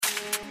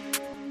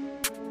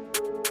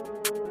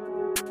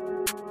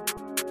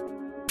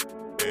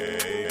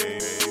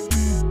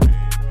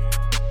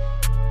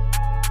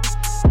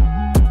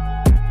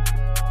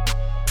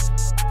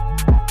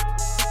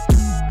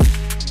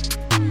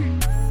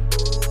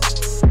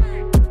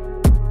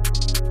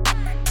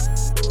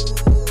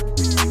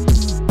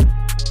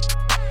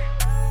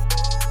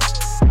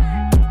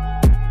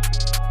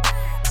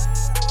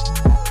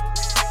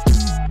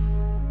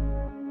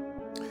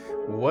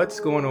What's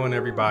going on,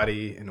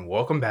 everybody, and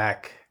welcome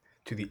back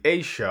to the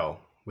A Show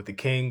with the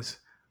Kings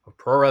of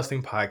Pro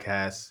Wrestling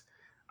Podcasts.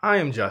 I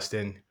am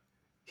Justin,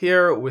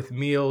 here with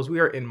Meelz. We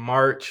are in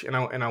March, and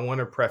I want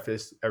to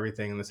preface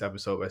everything in this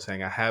episode by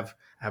saying I have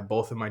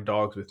both of my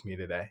dogs with me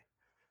today.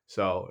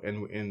 So,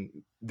 and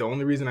the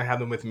only reason I have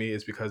them with me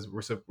is because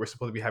we're supposed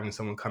to be having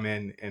someone come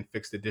in and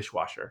fix the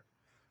dishwasher.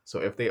 So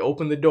if they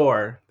open the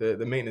door, the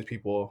maintenance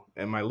people,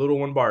 and my little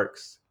one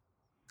barks,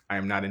 I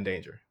am not in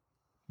danger.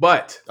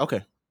 But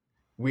Okay.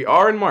 we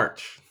are in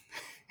March,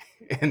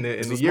 and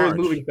This the was year is March.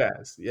 moving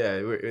fast. Yeah,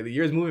 the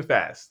year is moving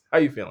fast. How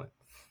you feeling?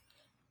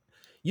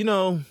 You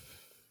know,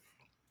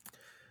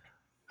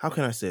 how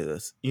can I say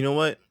this? You know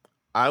what?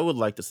 I would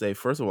like to say,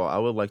 first of all, I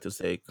would like to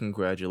say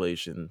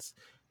congratulations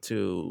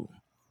to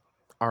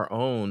our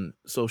own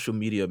social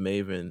media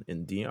maven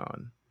in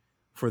Dion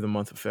for the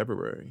month of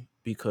February. Yeah.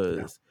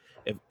 Because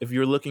if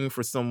you're looking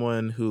for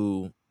someone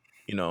who,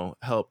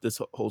 helped this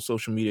whole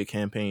social media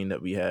campaign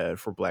that we had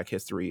for Black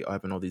History,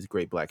 having all these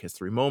great Black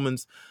History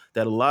moments,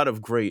 that a lot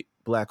of great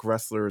Black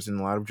wrestlers and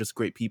a lot of just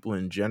great people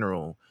in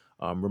general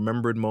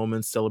remembered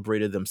moments,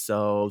 celebrated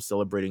themselves,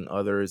 celebrating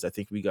others. I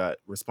think we got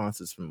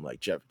responses from like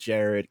Jeff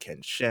Jarrett,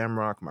 Ken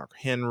Shamrock, Mark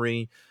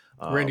Henry,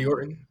 Randy um,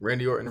 Orton.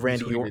 Randy Orton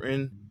Randy retweeted.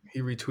 Orton, He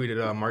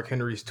retweeted Mark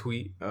Henry's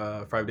tweet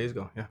 5 days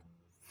ago. Yeah.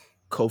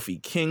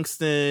 Kofi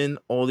Kingston,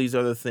 all these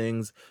other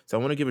things. So I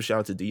want to give a shout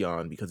out to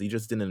Dion because he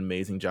just did an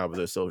amazing job with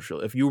their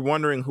social. If you're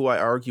wondering who I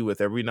argue with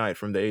every night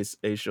from the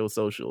A Show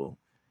social,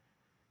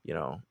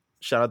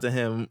 shout out to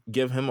him.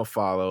 Give him a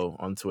follow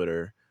on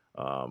Twitter.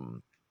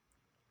 And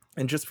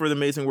just for the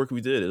amazing work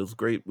we did. It was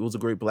great. It was a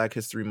great Black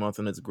History Month,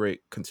 and it's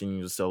great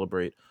continuing to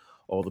celebrate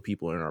all the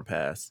people in our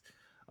past.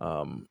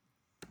 Um,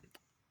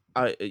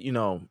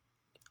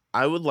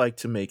 I would like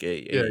to make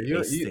Yeah,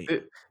 a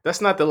statement. that's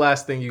not the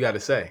last thing you got to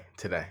say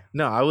today.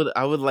 No, I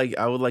would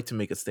like to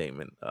make a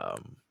statement.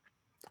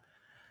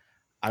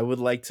 I would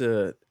like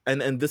to,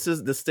 and this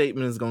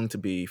statement is going to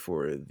be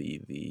for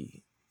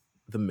the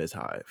Miz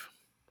Hive.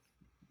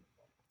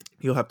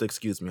 You'll have to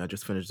excuse me. I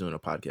just finished doing a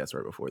podcast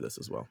right before this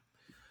as well.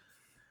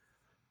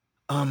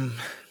 Um,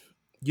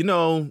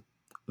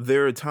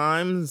 there are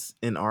times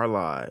in our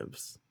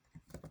lives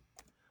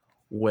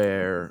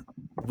where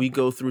we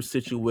go through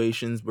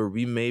situations where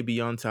we may be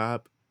on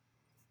top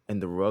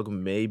and the rug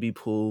may be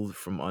pulled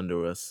from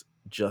under us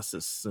just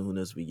as soon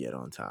as we get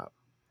on top.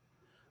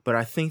 But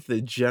I think the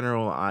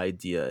general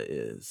idea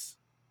is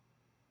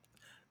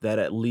that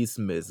at least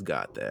Miz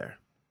got there.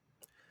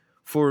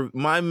 For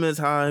my Miz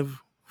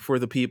Hive, for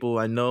the people,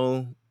 I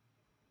know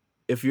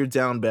if you're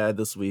down bad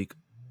this week,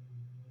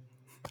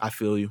 I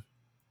feel you.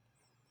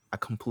 I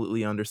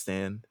completely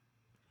understand.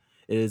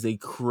 It is a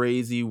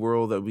crazy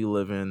world that we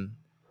live in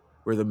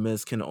where the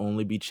Miz can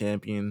only be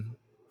champion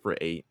for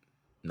 8-9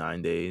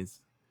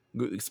 days.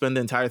 Spend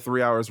the entire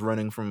 3 hours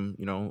running from,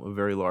 a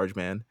very large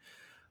man.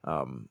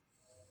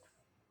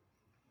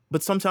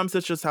 But sometimes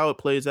that's just how it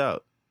plays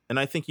out. And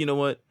I think, you know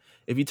what?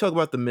 If you talk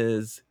about the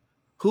Miz,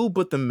 who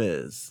but the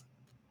Miz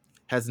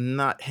has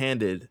not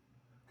handed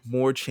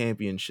more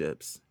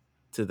championships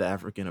to the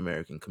African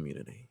American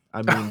community?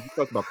 I mean, you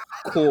talk about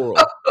Coral,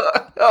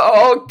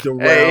 Okay.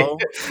 Darrell,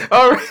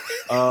 All right.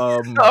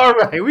 um, All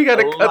right. We got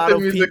a to cut lot the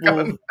of music people.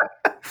 on.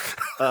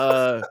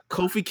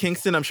 Kofi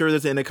Kingston, I'm sure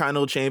there's an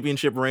Intercontinental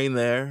Championship reign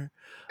there.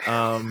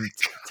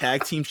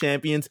 Tag team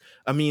champions.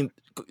 I mean,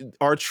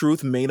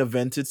 R-Truth main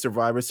evented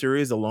Survivor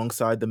Series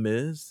alongside The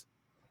Miz.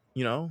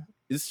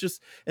 It's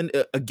just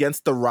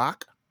against The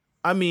Rock.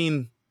 I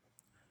mean,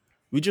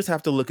 we just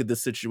have to look at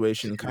this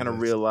situation and kind of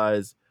Jesus.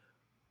 realize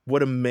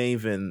what a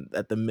maven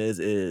that The Miz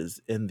is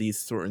in these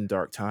certain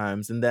dark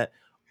times, and that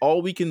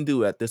all we can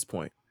do at this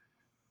point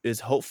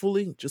is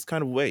hopefully just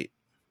kind of wait,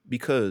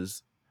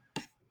 because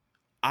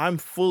I'm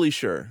fully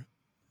sure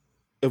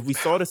if we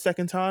saw it a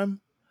second time,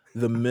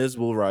 The Miz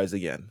will rise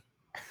again.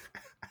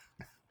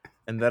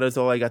 And that is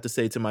all I got to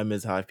say to my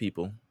Miz Hive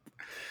people.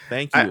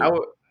 Thank I, you. I,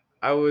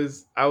 w-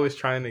 I was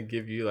trying to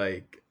give you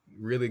like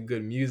really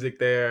good music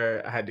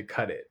there. I had to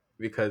cut it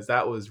because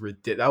that was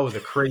ridiculous. That was a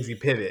crazy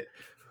pivot.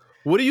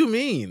 What do you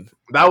mean?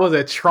 That was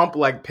a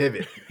Trump-like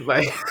pivot.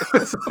 Like,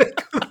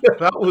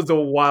 that was a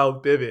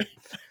wild pivot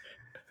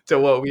to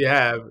what we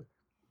have.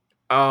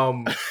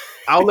 I'll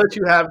let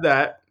you have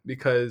that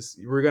because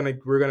we're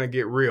gonna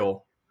get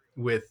real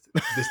with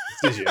this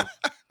decision.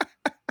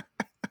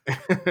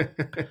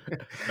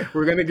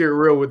 We're gonna get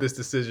real with this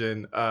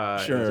decision in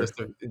Sure.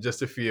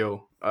 just a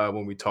few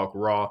when we talk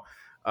Raw.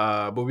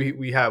 But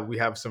we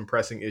have some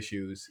pressing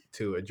issues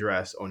to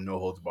address on No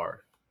Holds Barred.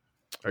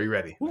 Are you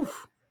ready? Whew.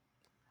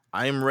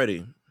 I am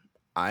ready.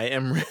 I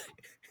am ready.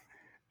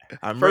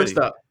 I'm First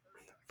ready. up,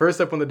 first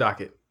up on the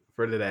docket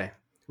for today,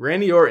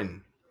 Randy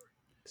Orton,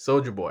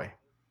 Soulja Boy.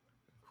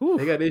 Whew.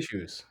 They got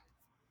issues.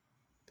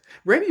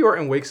 Randy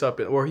Orton wakes up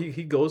or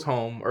he goes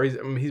home or he's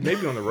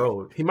maybe on the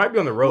road. He might be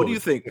on the What do you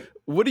road. think?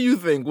 What do you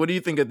think? What do you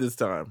think at this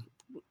time?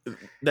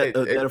 That It,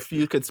 that a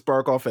feud could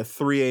spark off at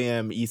 3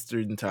 a.m.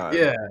 Eastern time.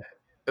 yeah,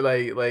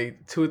 like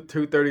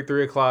 2:30,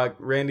 3 o'clock.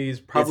 Randy's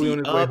Is probably on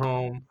he his way up?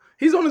 home.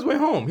 He's on his way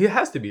home. He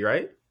has to be,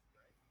 right?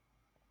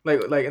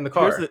 like in the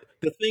Here's car.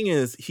 the thing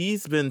is,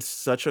 he's been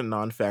such a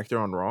non-factor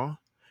on Raw.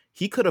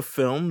 He could have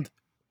filmed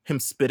him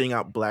spitting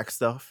out black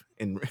stuff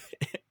and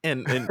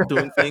and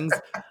doing things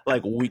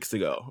like weeks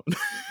ago.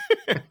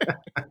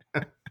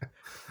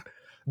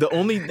 The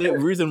only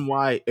reason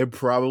why it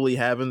probably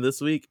happened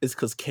this week is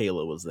because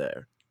Kayla was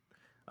there.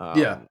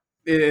 Yeah, Um,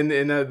 and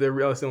that's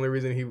the only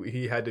reason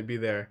he had to be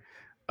there.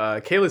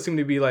 Kayla seemed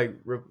to be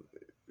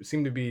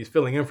seemed to be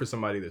filling in for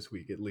somebody this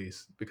week at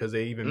least, because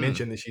they even mm,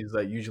 mentioned that she's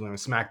like usually on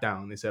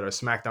SmackDown. They said our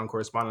SmackDown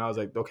correspondent. I was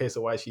like, okay,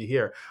 so why is she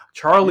here?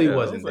 Charlie yeah, I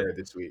was wasn't like, there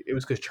this week. It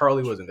was because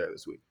Charlie wasn't there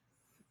this week.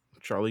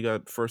 Charlie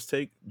got first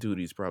take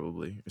duties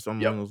probably, or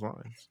something along Yep. those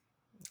lines.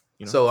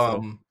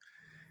 So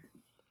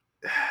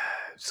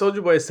So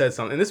Soulja Boy said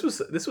something, and this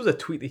was a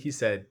tweet that he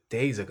said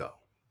days ago.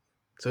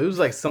 So it was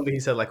like something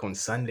he said like on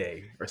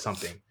Sunday or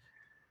something,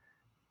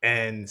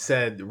 and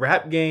said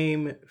rap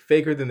game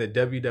faker than the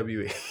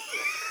WWE.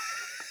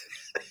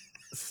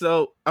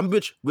 so I'm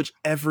which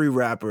every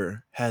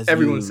rapper has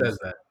Everyone says used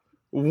that.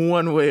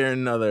 one way or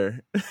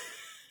another.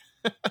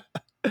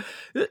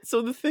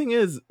 So the thing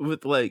is,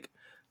 with like,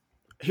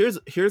 here's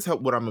how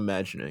what I'm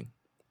imagining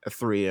at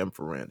 3 a.m.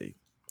 for Randy.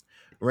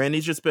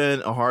 Randy's just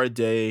been a hard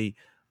day.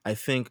 I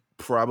think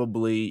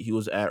probably he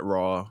was at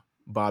Raw.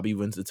 Bobby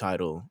wins the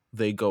title.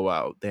 They go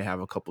out. They have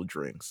a couple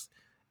drinks.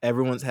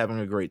 Everyone's having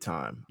a great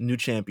time. New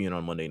champion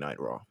on Monday Night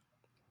Raw.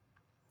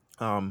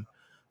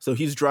 So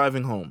he's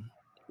driving home,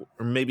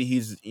 or maybe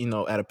he's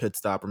at a pit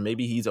stop, or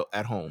maybe he's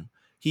at home.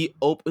 He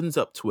opens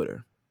up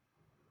Twitter,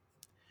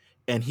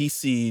 and he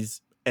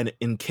sees, and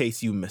in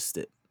case you missed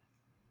it.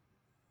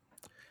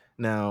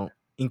 Now,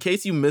 in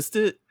case you missed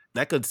it,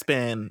 that could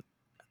span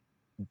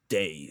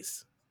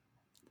days.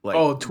 Like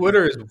Oh,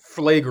 Twitter is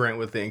flagrant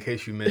with it. In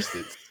case you missed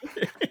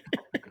it,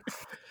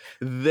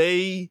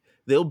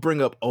 they'll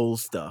bring up old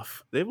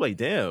stuff. They're like,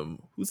 "Damn,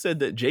 who said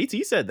that?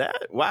 JT said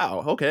that?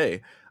 Wow,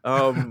 okay."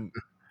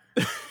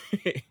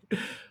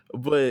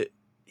 But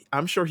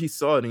I'm sure he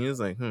saw it and he was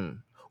like,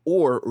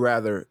 Or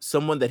rather,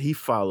 someone that he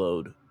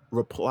followed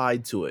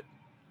replied to it,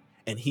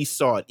 and he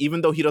saw it.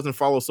 Even though he doesn't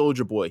follow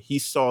Soulja Boy, he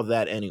saw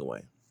that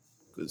anyway.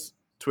 Because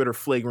Twitter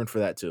flagrant for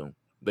that too.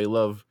 They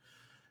love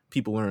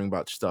people learning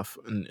about stuff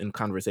in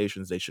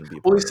conversations they shouldn't be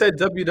a well, he part of.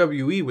 said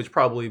WWE, which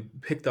probably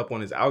picked up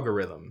on his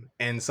algorithm,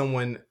 and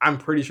I'm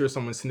pretty sure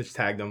someone snitch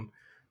tagged him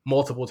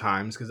multiple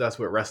times because that's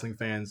what wrestling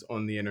fans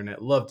on the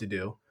internet love to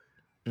do.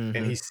 And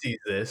Mm-hmm. he sees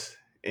this,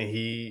 and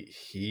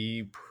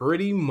he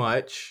pretty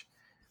much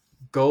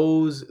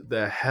goes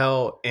the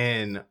hell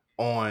in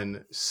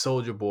on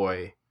Soldier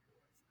Boy.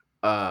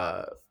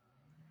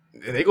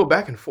 And they go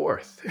back and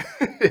forth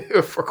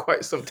for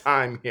quite some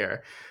time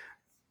here.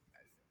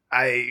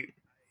 I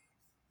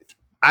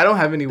I don't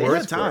have any They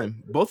words had for it.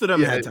 time. Both of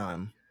them Yeah. had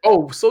time.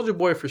 Oh, Soldier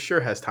Boy for sure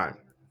has time.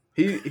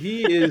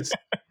 He is.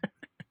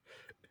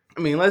 I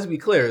mean, let's be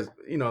clear.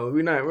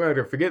 We're not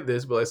gonna forget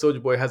this, but like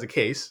Soldier Boy has a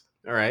case.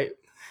 All right,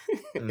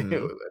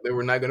 Mm-hmm. that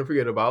we're not gonna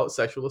forget about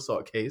sexual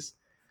assault case.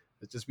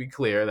 Let's just be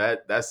clear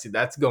that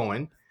that's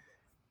going.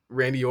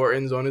 Randy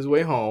Orton's on his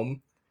way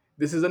home.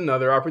 This is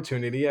another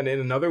opportunity and in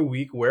another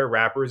week where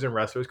rappers and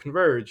wrestlers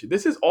converge.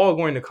 This is all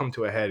going to come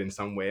to a head in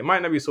some way. It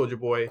might not be Soldier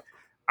Boy.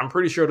 I'm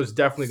pretty sure there's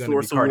definitely going to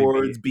be Source Cardi B.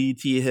 Awards,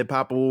 BT Hip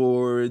Hop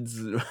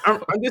Awards.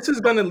 This is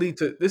going to lead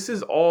to. This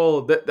is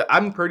all that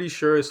I'm pretty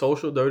sure.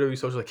 Social WWE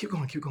social like keep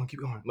going, keep going, keep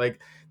going. Like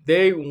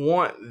they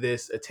want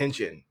this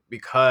attention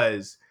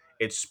because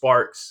it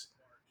sparks.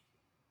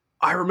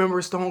 I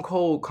remember Stone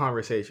Cold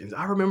conversations.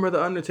 I remember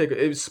the Undertaker.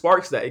 It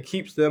sparks that. It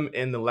keeps them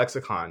in the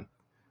lexicon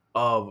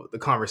of the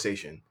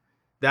conversation.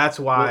 That's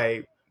Well,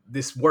 why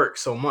this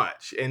works so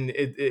much, and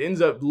it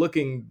ends up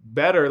looking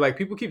better. Like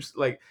people keep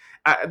like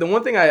the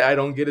one thing I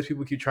don't get is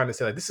people keep trying to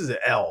say like this is an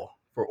L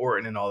for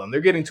Orton and all them.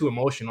 They're getting too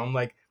emotional. I'm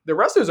like the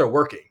wrestlers are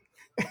working,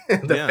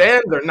 the yeah.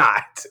 fans are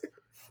not.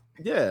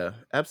 Yeah,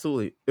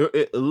 absolutely.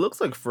 It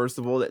looks like, first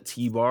of all, that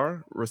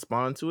T-Bar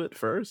responded to it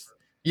first.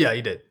 Yeah,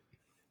 he did.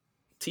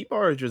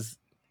 T-Bar just,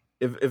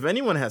 if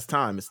anyone has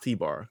time, it's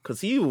T-Bar,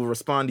 because he will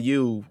respond to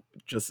you.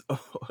 Just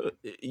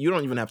you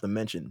don't even have to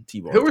mention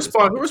T-Bar He'll to respond.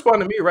 respond He'll to you.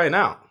 respond to me right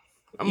now.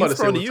 I'm He about to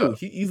say respond to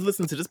what's you. up. He's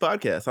listening to this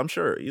podcast. I'm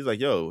sure. He's like,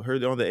 "Yo,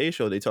 heard on the A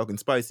show they talking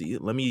spicy.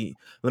 Let me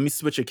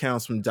switch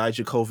accounts from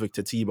Dijakovic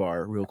to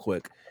T-Bar real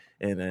quick,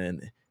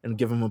 and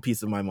give him a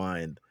piece of my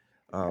mind."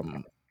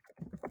 Um,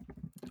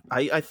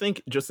 I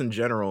think just in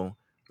general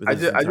with I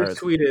this just I entire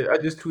just tweeted I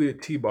just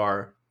tweeted T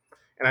Bar,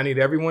 and I need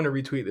everyone to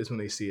retweet this when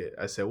they see it.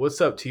 I said,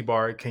 "What's up, T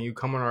Bar? Can you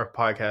come on our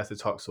podcast to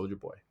talk Soldier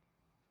Boy?"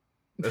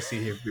 Let's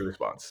see your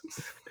response.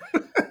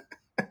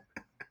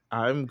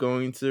 I'm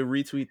going to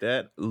retweet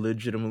that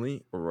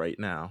legitimately right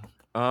now.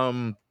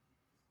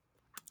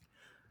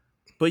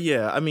 But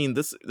yeah, I mean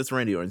this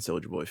Randy Orton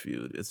Soulja Boy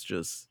feud, it's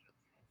just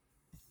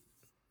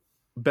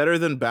better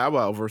than Bow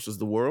Wow versus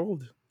the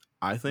World.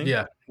 I think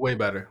Yeah, way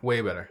better,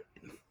 way better.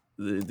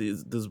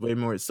 there's way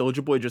more.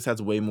 Soulja Boy just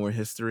has way more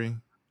history.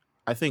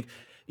 I think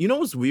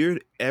what's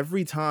weird?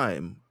 Every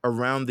time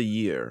around the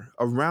year,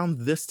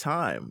 around this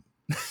time,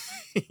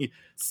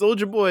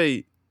 Soulja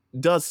Boy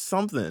does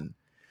something.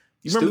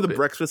 You remember the Stupid.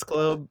 Breakfast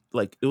Club?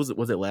 Like was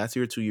it last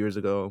year or 2 years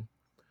ago?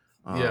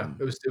 Yeah, Um,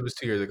 it was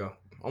 2 years ago,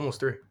 almost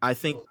three. I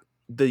think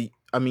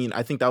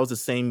I think that was the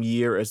same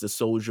year as the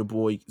Soulja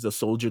Boy, the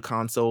Soldier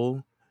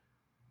console.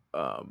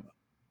 Um,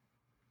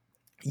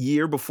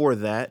 Year before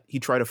that, he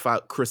tried to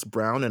fight Chris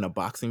Brown in a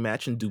boxing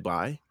match in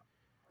Dubai.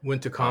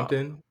 Went to Uh,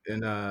 Compton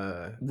and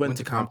Went went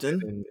to to Compton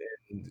Compton.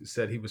 and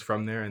said he was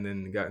from there, and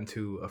then got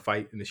into a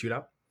fight in the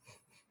shootout.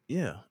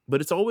 Yeah,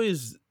 but it's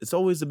always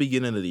the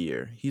beginning of the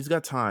year. He's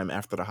got time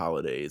after the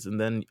holidays, and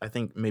then I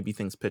think maybe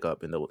things pick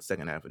up in the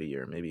second half of the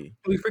year. Maybe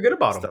We forget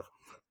about him. stuff.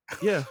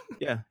 Yeah,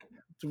 yeah.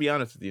 To be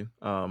honest with you,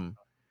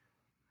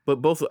 but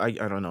both I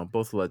don't know,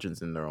 both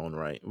legends in their own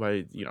right.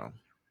 Right,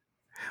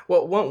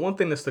 Well, one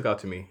thing that stuck out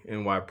to me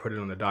and why I put it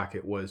on the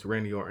docket was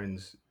Randy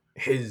Orton's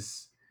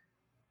his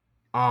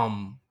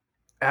um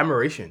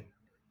admiration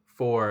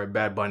for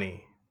Bad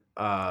Bunny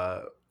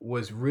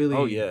was Oh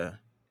really yeah.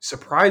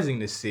 surprising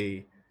to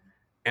see,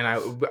 and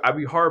I'd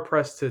be hard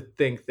pressed to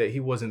think that he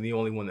wasn't the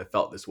only one that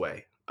felt this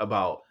way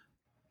about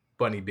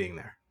Bunny being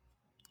there.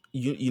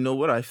 You know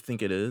what I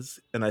think it is,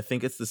 and I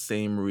think it's the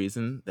same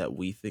reason that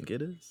we think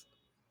it is.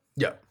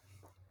 Yeah,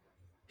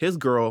 His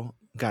girl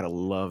gotta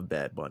love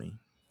Bad Bunny.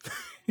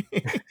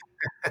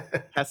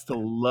 Has to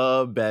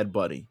love Bad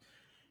Bunny.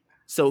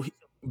 So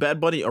Bad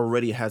Bunny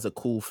already has a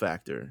cool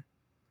factor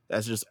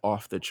that's just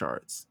off the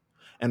charts.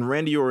 And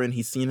Randy Orton,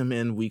 he's seen him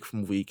in week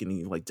from week, and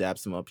he like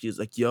daps him up. He's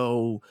like,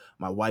 "Yo,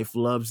 my wife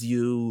loves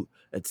you,"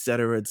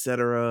 etc.,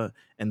 etc.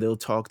 And they'll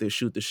talk, they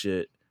shoot the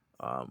shit.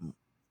 Um,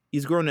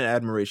 he's grown an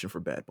admiration for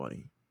Bad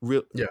Bunny.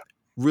 yeah.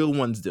 Real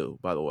ones do,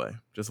 by the way.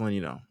 Just letting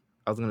you know.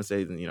 I was gonna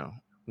say,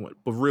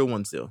 but real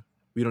ones do.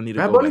 We don't need to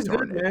Bad go back Bunny's to good,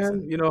 Arnett.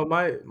 man. You know,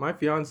 my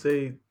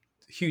fiance,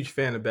 huge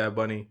fan of Bad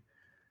Bunny.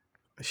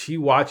 She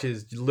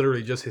watches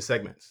literally just his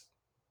segments.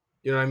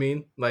 You know what I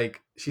mean?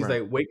 Like she's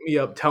Right. like, "Wake me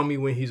up, tell me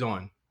when he's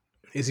on.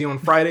 Is he on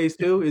Fridays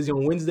too? Is he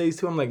on Wednesdays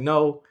too?" I'm like,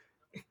 "No,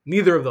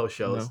 neither of those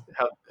shows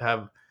No.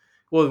 have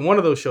well, one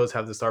of those shows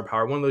have the star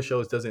power. One of those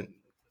shows doesn't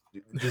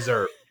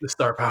deserve the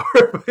star power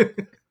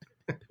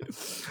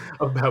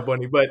of Bad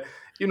Bunny." But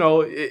you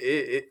know,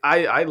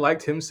 I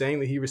liked him saying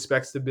that he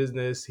respects the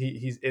business.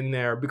 He's in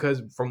there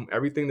because from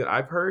everything that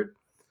I've heard,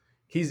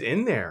 he's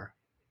in there.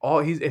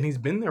 He's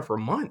been there for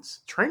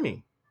months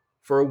training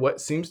for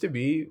what seems to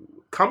be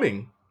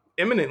coming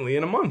imminently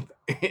in a month,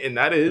 and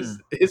that is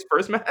Mm. his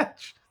first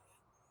match.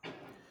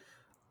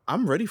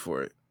 I'm ready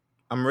for it.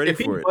 I'm ready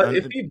for it.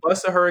 If And he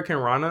busts a Hurricane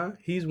Rana,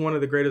 he's one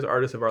of the greatest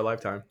artists of our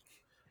lifetime.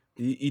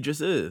 he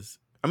just is.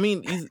 I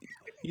mean,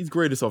 he's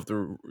greatest off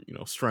the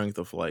strength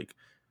of like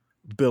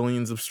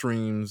billions of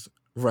streams,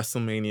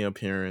 WrestleMania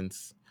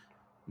appearance,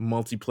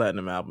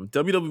 multi-platinum album.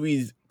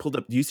 WWE's pulled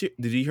up. Did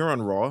you hear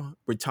on Raw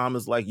where Tom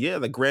is like, "Yeah,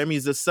 the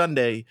Grammys this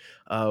Sunday.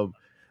 Uh,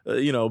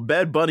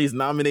 Bad Bunny's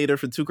nominated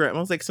for 2 Grammys." I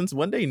was like, since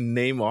when they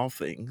name off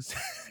things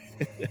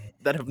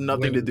that have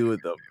nothing to When do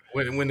with them?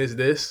 when is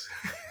this?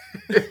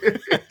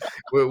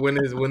 When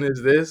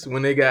is this?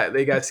 When they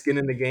got skin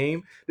in the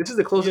game? This is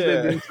the closest they've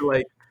Yeah, been to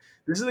like.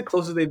 This is the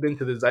closest they've been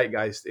to the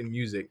zeitgeist in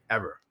music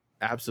ever.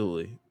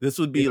 absolutely. This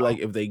would You be know, like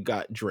if they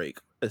got Drake,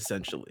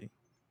 essentially.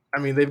 I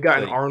mean, they've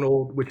gotten Like,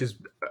 Arnold, which is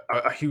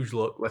a huge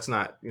look. Let's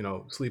not,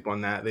 sleep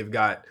on that. They've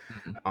got,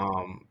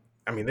 mhm.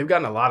 I mean, they've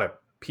gotten a lot of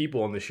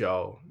people on the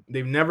show.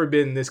 They've never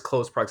been this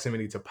close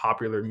proximity to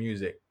popular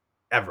music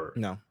ever.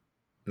 No,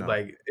 no.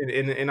 Like,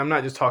 and I'm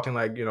not just talking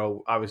like,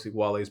 obviously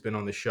Wale's been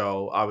on the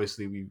show.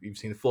 Obviously, we've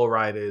seen Flow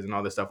Riders and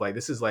all this stuff. Like,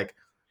 this is like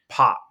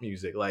pop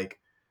music, like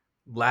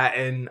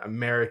Latin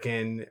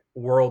American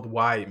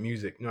worldwide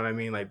music. You know what I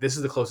mean? Like, this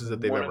is the closest that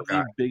they've One ever of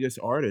got. the biggest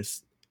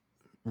artists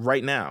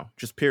right now,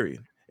 just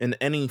period. In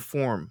any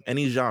form,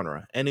 any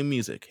genre, any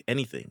music,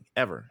 anything,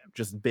 ever.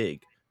 Just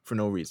big for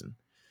no reason.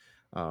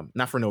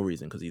 Not for no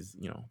reason because he's,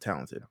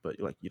 talented, but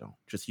like,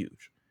 just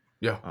huge.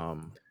 Yeah.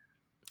 Um,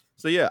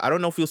 so yeah, I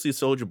don't know if you'll see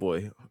Soulja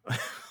Boy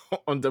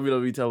on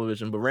WWE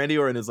television, but Randy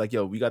Orton is like,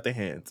 "Yo, we got the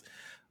hands."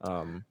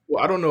 Um,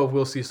 Well, I don't know if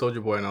we'll see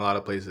Soldier Boy in a lot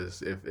of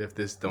places if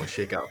this don't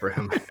shake out for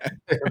him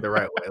the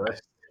right way.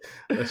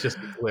 Let's just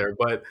be clear.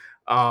 But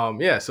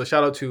yeah. So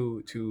shout out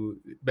to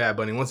Bad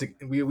Bunny. Once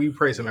again, we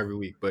praise him every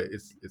week, but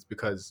it's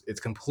because it's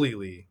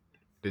completely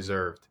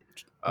deserved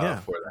yeah,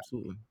 for that.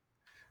 absolutely.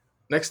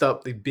 Next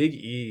up, the Big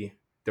E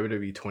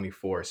WWE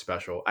 24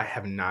 special. I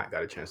have not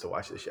got a chance to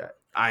watch this yet.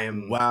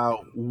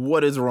 Wow,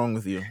 what is wrong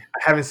with you? I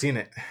haven't seen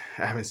it.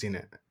 I haven't seen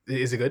it.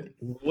 Is it good?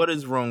 What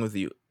is wrong with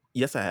you?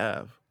 Yes, I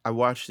have. I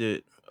watched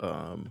it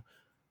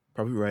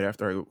probably right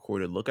after I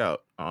recorded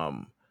Lookout.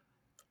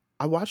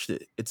 I watched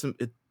it.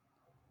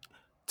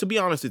 To be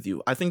honest with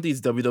you, I think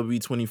these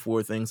WWE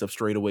 24 things have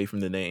strayed away from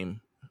the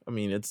name. I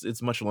mean,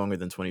 it's much longer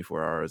than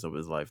 24 hours of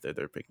his life that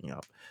they're picking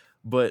up.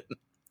 But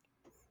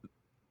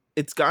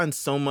it's gotten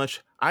so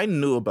much. I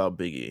knew about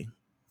Big E,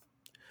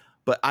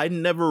 but I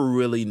never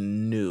really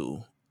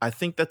knew. I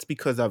think that's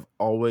because I've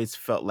always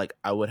felt like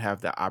I would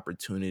have the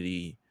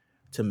opportunity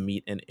to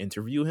meet and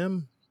interview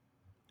him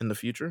in the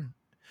future.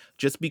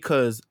 Just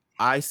because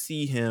I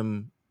see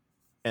him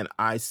and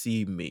I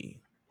see me.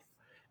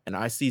 and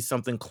I see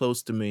something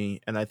close to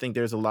me, and I think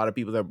there's a lot of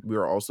people that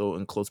we're also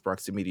in close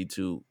proximity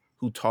to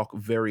who talk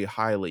very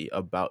highly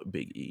about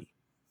Big E.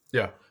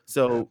 Yeah.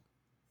 So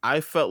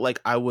I felt like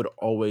I would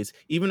always,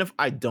 even if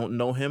I don't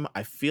know him,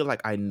 I feel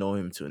like I know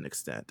him to an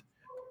extent.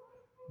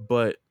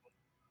 But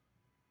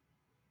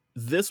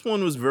this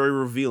one was very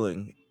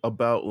revealing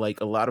about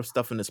like a lot of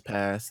stuff in his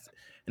past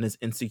and his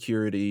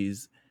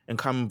insecurities and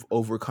kind of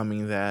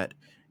overcoming that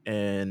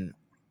and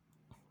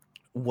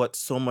what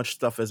so much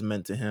stuff has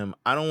meant to him.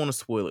 I don't want to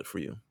spoil it for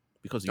you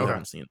because you Okay.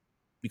 haven't seen it,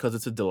 because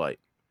it's a delight.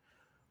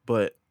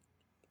 But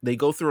they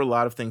go through a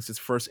lot of things. His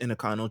first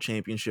Intercontinental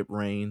Championship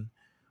reign,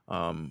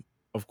 um,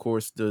 of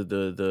course,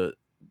 the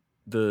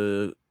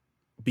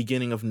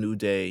beginning of New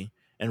Day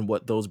and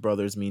what those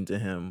brothers mean to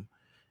him,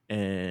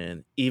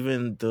 and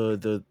even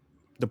the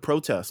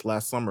protest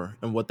last summer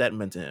and what that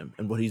meant to him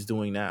and what he's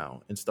doing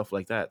now and stuff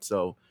like that.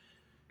 So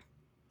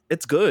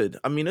it's good.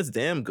 I mean, it's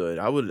damn good.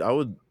 I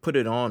would put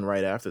it on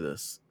right after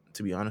this,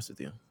 to be honest with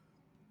you.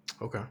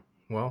 Okay.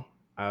 Well,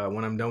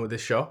 when I'm done with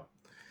this show,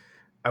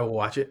 I will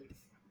watch it.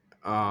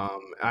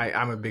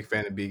 I'm a big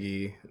fan of Big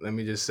E. Let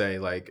me just say,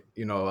 like,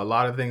 a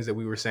lot of things that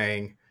we were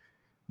saying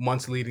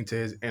months leading to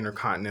his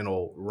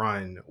intercontinental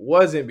run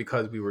wasn't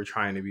because we were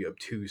trying to be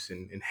obtuse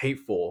and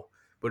hateful,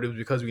 but it was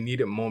because we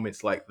needed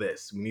moments like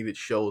this. We needed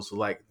shows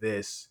like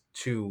this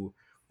to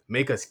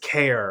make us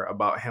care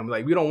about him.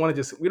 Like, we don't want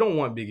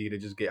Big E to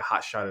just get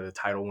hot shot at a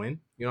title win.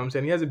 You know what I'm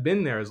saying? He hasn't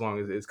been there as long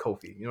as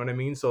Kofi. You know what I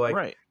mean? So like,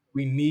 Right.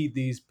 we need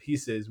these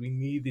pieces. We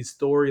need these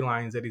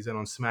storylines that he's in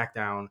on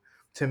SmackDown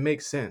to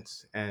make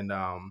sense. And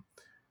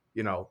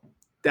you know,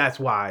 that's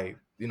why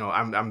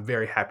I'm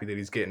very happy that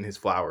he's getting his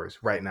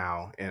flowers right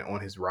now and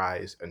on his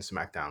rise in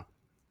SmackDown.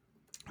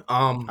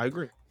 I Um,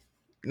 agree.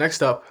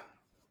 Next up,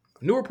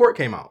 a new report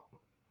came out.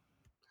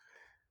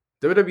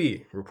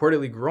 WWE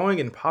reportedly growing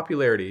in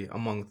popularity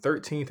among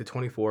 13 to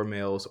 24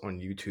 males on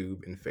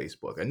YouTube and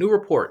Facebook. A new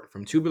report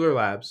from Tubular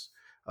Labs.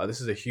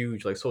 This is a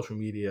huge like social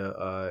media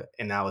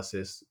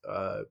analysis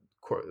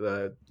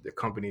the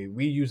company.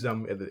 We use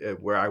them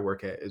at where I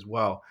work at as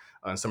well.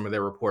 Some of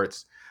their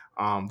reports.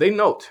 They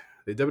note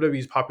that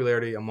WWE's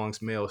popularity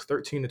amongst males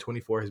 13 to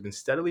 24 has been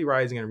steadily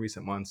rising in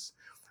recent months,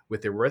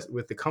 with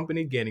the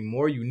company gaining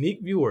more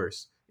unique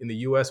viewers in the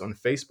U.S. on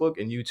Facebook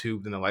and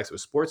YouTube than the likes of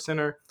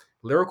SportsCenter,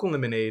 Lyrical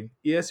Lemonade,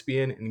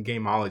 ESPN, and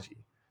Gameology.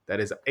 That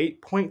is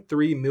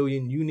 8.3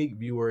 million unique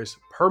viewers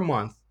per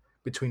month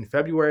between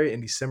February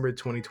and December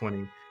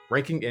 2020,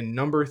 ranking in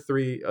number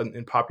 3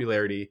 in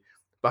popularity,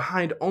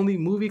 behind only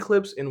movie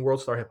clips and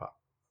World Star Hip Hop.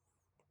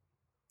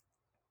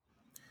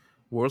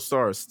 World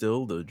Star is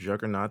still the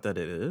juggernaut that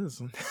it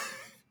is.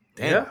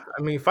 Damn. Yeah,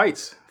 I mean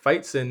fights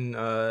and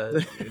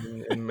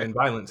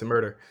violence and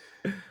murder.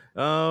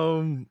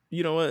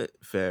 You know what?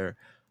 Fair.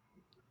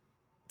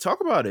 Talk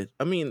about it.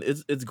 I mean,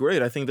 it's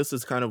great. I think this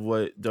is kind of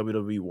what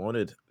WWE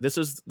wanted. This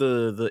is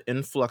the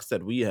influx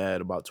that we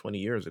had about 20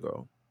 years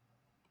ago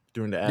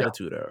during the Yeah,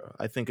 Attitude Era.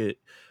 I think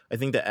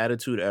the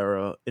Attitude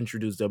Era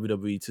introduced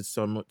WWE to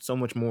so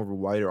much more of a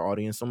wider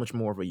audience, so much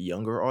more of a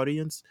younger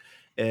audience,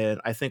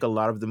 and I think a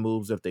lot of the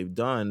moves that they've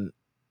done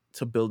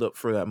to build up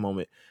for that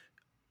moment.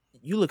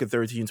 You look at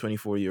 13,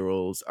 24 year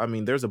olds. I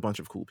mean, there's a bunch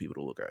of cool people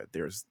to look at.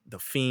 There's The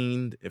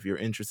Fiend, if you're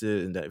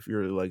interested in that, if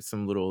you're like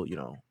some little,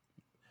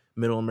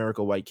 middle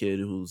America white kid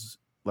who's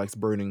likes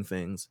burning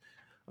things.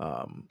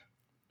 Um,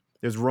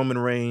 there's Roman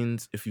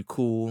Reigns if you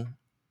cool,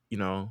 you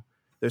know.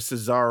 There's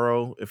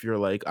Cesaro if you're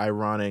like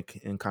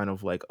ironic and kind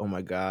of like, oh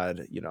my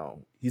god,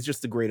 he's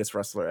just the greatest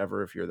wrestler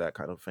ever if you're that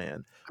kind of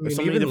fan. I There's mean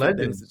so many different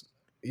things.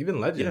 even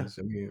Yeah, legends.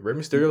 I mean, Rey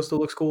he, Mysterio still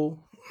looks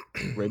cool.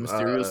 Rey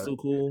Mysterio is uh, still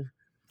cool.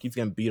 Keeps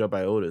getting beat up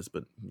by Otis,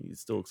 but he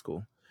still looks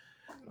cool.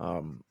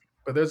 Um,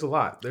 but there's a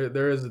lot.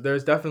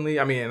 There's definitely.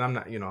 I mean, and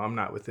I'm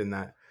not within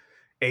that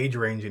age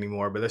range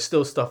anymore, but there's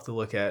still stuff to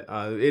look at.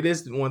 It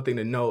is one thing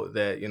to note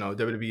that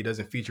WWE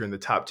doesn't feature in the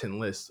top 10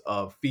 lists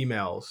of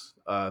females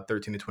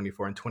 13 to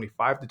 24 and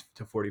 25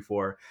 to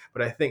 44.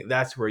 But I think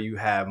that's where you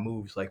have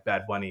moves like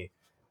Bad Bunny,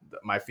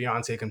 my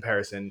fiance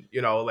comparison.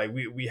 Like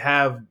we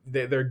have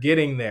they're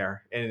getting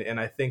there, and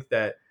I think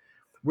that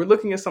we're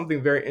looking at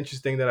something very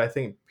interesting that I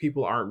think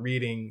people aren't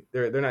reading.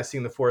 They're not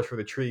seeing the forest for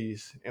the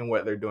trees and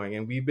what they're doing,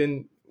 and we've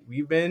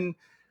been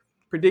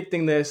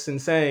predicting this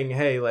and saying,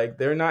 hey, like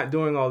they're not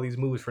doing all these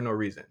moves for no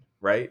reason,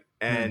 right?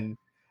 hmm, And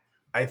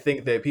I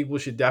think that people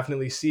should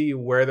definitely see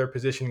where they're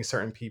positioning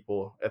certain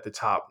people at the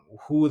top,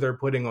 who they're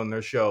putting on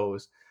their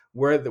shows,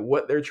 what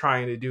they're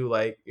trying to do.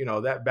 Like,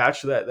 that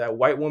bachelor, that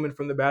white woman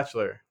from The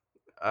Bachelor,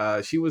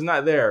 she was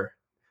not there,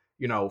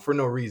 for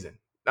no reason.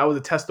 That was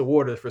a test of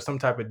waters for some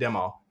type of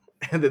demo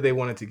that they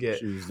wanted to get.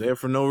 she was there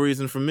for no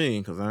reason for me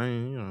because I,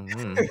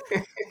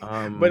 but,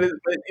 um,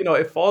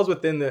 it falls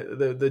within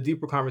the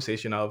deeper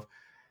conversation of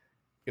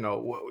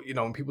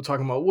when people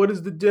talking about what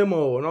is the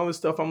demo and all this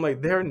stuff, I'm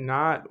like, they're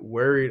not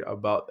worried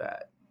about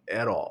that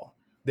at all.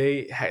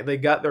 They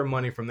got their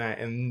money from that,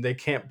 and they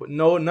can't. But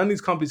no, none of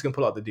these companies can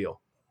pull out the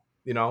deal,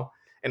 you know.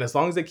 And as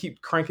long as they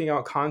keep cranking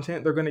out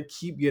content, they're going to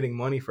keep getting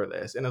money for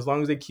this. And as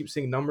long as they keep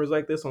seeing numbers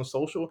like this on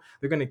social,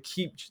 they're going to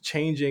keep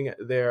changing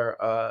their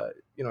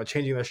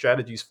changing their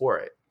strategies for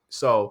it.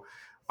 So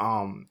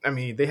I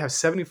mean, they have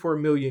 74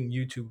 million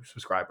YouTube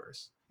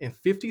subscribers and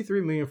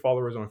 53 million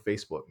followers on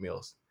Facebook.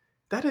 Meelz,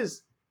 that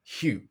is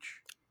huge.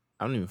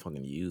 I don't even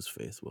fucking use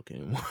Facebook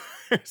anymore.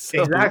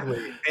 So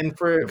Exactly. And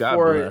for God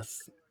for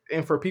bless.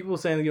 and for people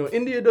saying,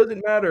 India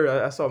doesn't matter,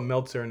 I saw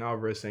Meltzer and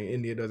Alvarez saying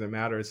India doesn't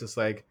matter. It's just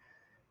like,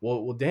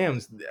 well, damn.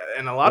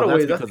 In a lot Well, of that's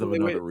ways, that's because the of only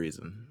way. another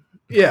reason.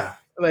 Yeah,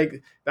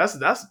 like that's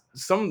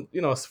some,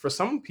 for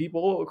some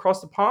people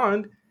across the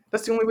pond,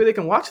 that's the only way they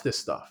can watch this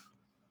stuff.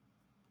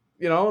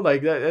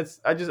 Like that's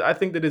I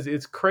think that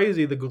it's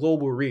crazy, the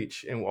global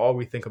reach, and all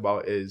we think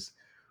about is,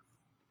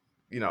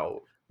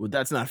 Well,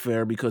 that's not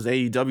fair because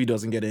AEW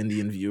doesn't get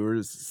Indian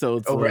viewers, so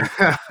it's over.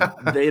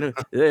 like they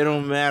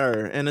don't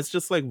matter. And it's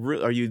just like,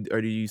 are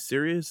you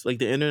serious? Like,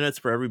 the internet's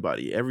for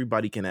everybody.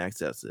 Everybody can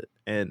access it.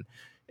 And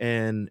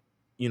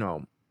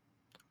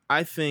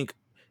I think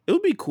it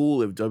would be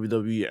cool if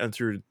WWE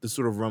entered the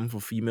sort of realm for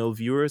female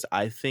viewers.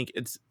 I think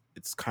it's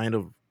kind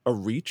of a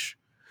reach.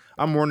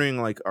 I'm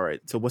wondering, like, all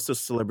right, so what's the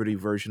celebrity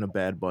version of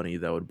Bad Bunny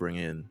that would bring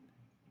in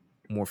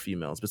more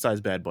females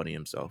besides Bad Bunny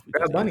himself,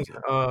 because Bad he Bunny. is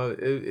a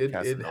It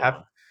happened.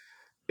 Casanova.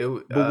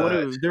 But what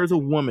if there's a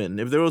woman?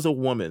 If there was a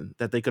woman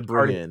that they could bring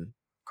Cardi. in,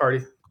 Cardi.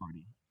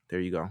 Cardi. There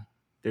you go.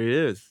 There it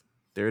is.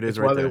 There it is, It's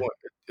right why they there. want.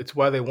 It's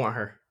why they want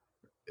her.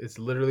 It's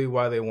literally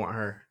why they want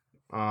her.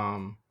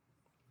 And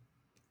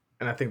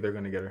I think they're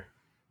gonna get her.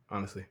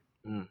 Honestly.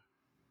 Mm.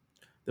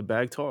 The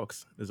bag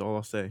talks is all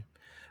I'll say.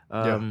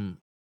 Yeah.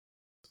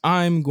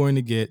 I'm going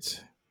to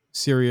get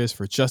serious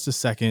for just a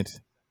second.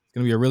 It's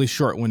gonna be a really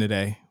short one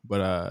today,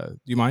 but do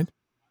you mind?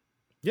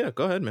 Yeah,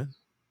 go ahead, man.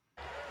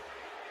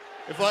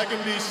 If I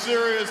can be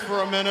serious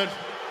for a minute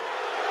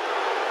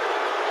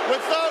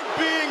without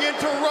being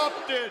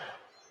interrupted.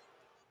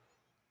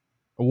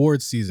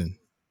 Awards season.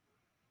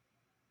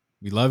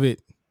 We love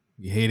it.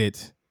 We hate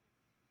it.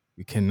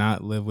 We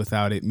cannot live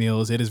without it.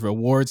 Meelz. It is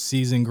awards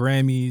season.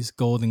 Grammys,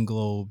 Golden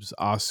Globes,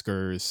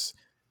 Oscars,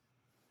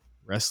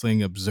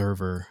 Wrestling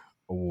Observer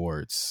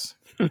Awards.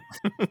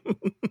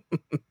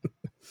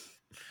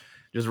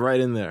 Just right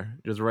in there.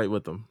 Just right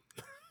with them.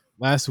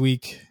 Last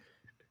week,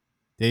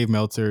 Dave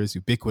Meltzer's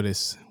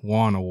ubiquitous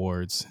WON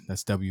Awards,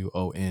 that's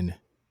WON,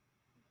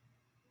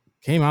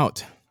 came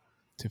out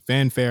to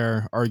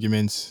fanfare,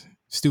 arguments,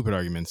 stupid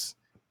arguments,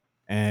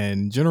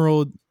 and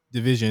general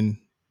division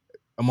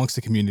amongst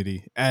the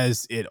community,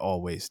 as it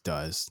always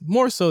does.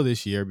 More so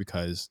this year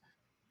because,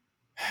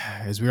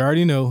 as we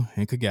already know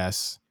and could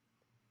guess,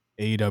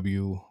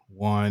 AEW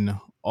won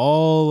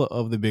all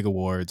of the big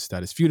awards.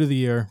 That is Feud of the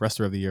Year,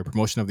 Wrestler of the Year,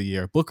 Promotion of the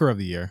Year, Booker of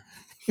the Year.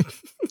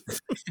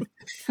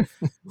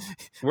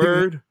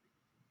 Word.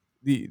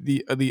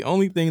 The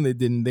only thing they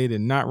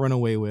did not run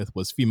away with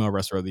was Female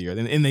Wrestler of the Year,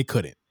 and they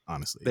couldn't,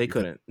 honestly. They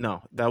couldn't.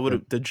 No, that would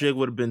have, the jig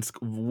would have been,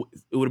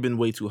 it would have been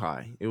way too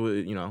high. It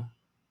would,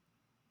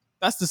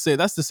 That's to say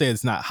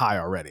it's not high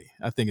already.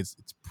 I think it's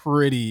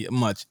pretty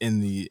much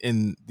in the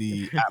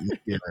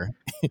atmosphere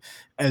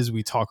as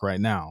we talk right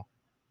now.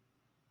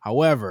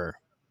 However,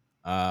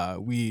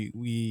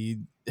 we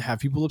have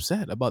people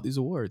upset about these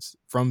awards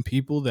from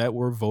people that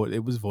were voted.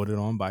 It was voted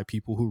on by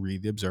people who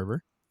read the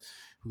Observer,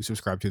 who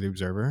subscribe to the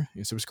Observer,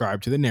 and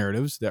subscribe to the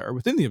narratives that are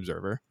within the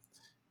Observer.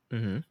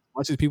 Mm-hmm.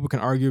 Much as people can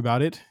argue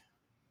about it,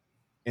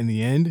 in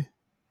the end,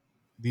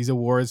 these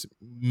awards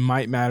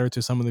might matter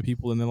to some of the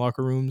people in the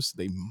locker rooms.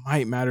 They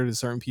might matter to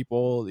certain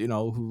people,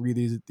 who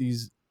read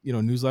these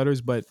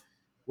newsletters. But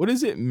what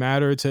does it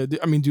matter to?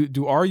 I mean,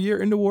 do our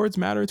year-end awards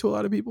matter to a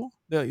lot of people?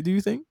 Do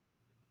you think?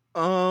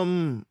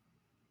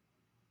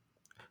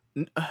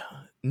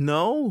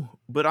 No,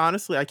 but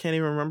honestly, I can't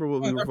even remember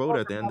what we were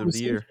voted at the end of the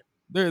year.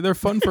 They're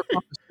fun for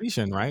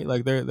conversation, right?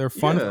 Like they're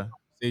fun for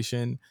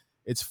conversation.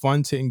 It's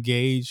fun to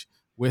engage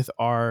with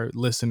our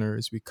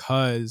listeners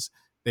because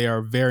they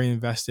are very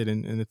invested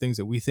in the things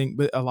that we think.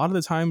 But a lot of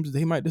the times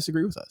they might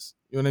disagree with us.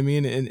 You know what I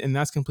mean? And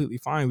that's completely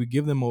fine. We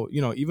give them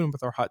even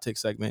with our hot take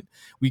segment,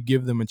 we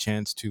give them a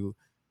chance to,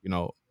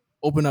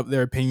 open up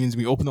their opinions.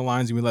 We open the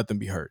lines and we let them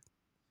be heard.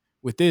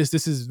 With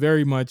this is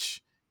very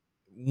much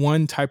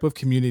one type of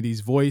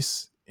community's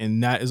voice,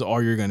 and that is all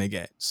you're going to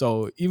get.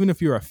 So even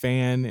if you're a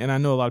fan, and I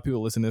know a lot of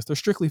people listen to this, they're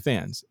strictly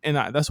fans. And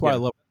that's why I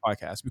love the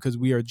podcast, because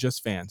we are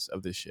just fans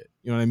of this shit.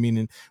 You know what I mean?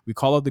 And we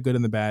call out the good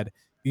and the bad.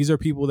 These are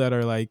people that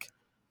are like,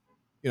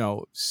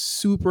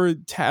 super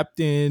tapped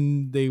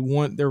in. They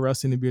want their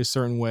wrestling to be a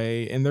certain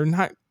way, and they're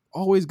not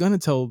always going to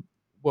tell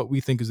what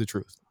we think is the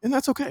truth. And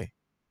that's okay.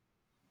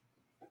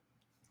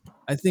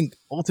 I think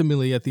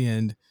ultimately at the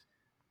end,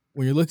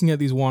 when you're looking at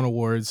these WON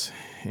Awards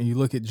and you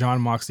look at Jon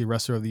Moxley,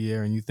 Wrestler of the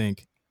Year, and you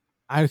think,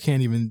 I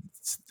didn't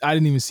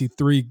even see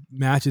 3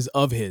 matches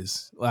of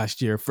his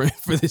last year for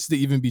this to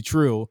even be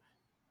true.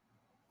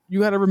 You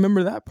got to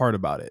remember that part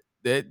about it.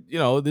 That,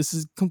 this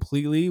is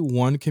completely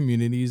one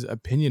community's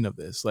opinion of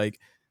this. Like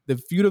the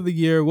Feud of the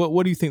Year,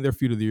 what do you think their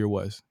Feud of the Year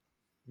was,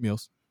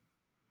 Meelz?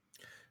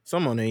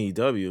 Some on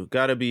AEW.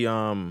 Gotta be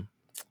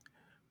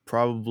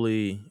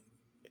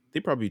they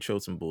probably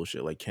chose some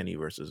bullshit like Kenny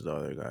versus the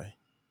other guy.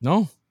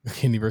 No,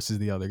 Kenny versus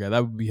the other guy.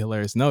 That would be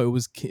hilarious. No,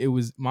 it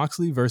was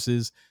Moxley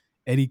versus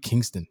Eddie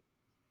Kingston.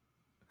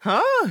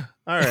 Huh?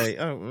 All right.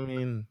 I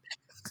mean,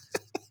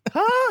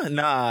 huh?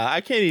 Nah,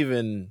 I can't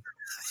even.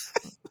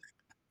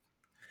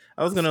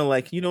 I was gonna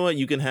like, you know what,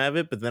 you can have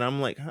it, but then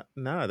I'm like, huh?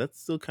 Nah, that's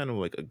still kind of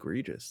like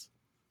egregious.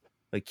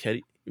 Like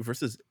Kenny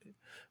versus,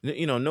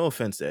 no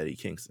offense to Eddie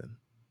Kingston,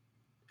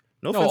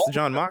 no offense to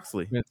John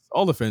Moxley.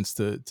 All offense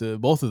to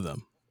both of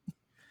them.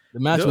 The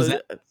match was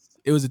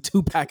it was a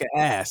 2-pack of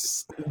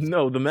ass.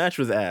 No, the match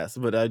was ass,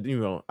 but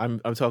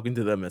I'm talking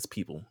to them as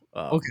people.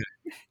 Okay.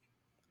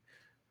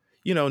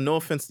 No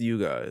offense to you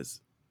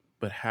guys,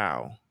 but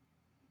how?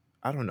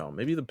 I don't know.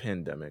 Maybe the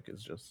pandemic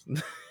is just.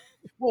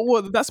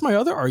 Well, that's my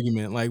other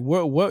argument. Like,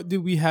 what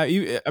did we have?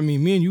 I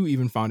mean, me and you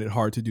even found it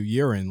hard to do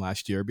year end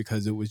last year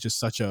because it was just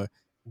such a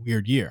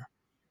weird year.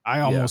 I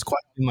almost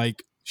question,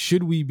 like,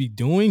 should we be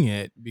doing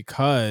it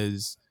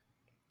because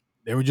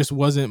there just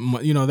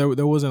wasn't,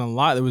 there wasn't a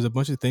lot. There was a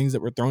bunch of things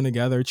that were thrown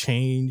together,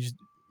 changed,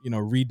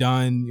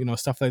 redone,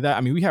 stuff like that.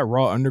 I mean, we had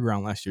Raw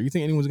Underground last year. You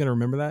think anyone's gonna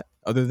remember that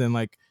other than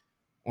like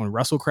on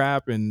Wrestle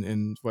Crap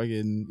and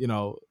fucking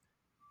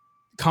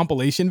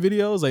compilation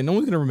videos? Like, no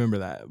one's gonna remember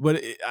that.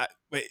 But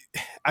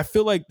I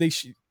feel like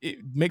it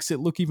makes it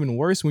look even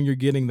worse when you're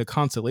getting the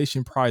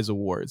consolation prize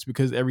awards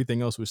because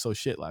everything else was so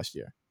shit last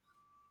year.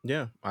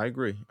 Yeah, I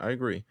agree.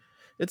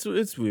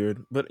 It's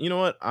weird, but you know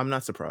what? I'm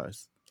not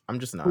surprised. I'm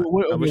just not. I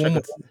wish I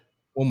could.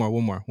 One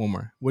more.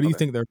 What do you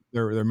think their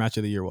match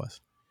of the year was?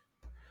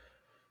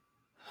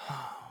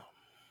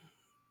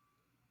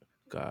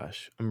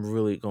 Gosh, I'm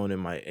really going in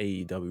my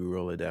AEW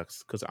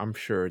Rolodex because I'm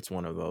sure it's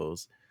one of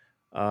those.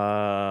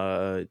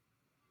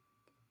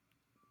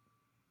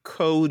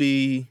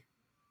 Cody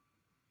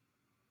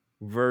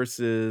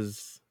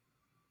versus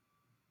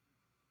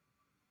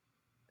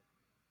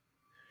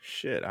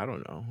shit. I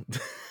don't know.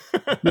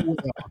 You're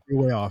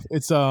way off.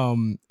 It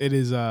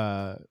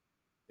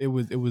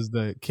was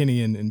the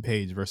Kenny and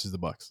Paige versus the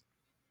Bucks.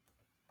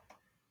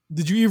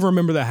 Did you even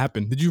remember that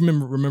happened? Did you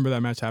remember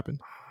that match happened?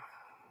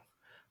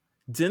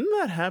 Didn't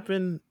that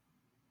happen?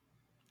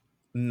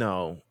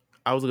 No.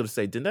 I was going to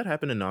say, didn't that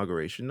happen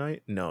inauguration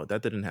night? No,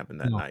 that didn't happen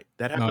that night.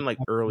 That happened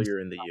earlier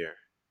in the year.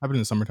 Happened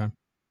in the summertime.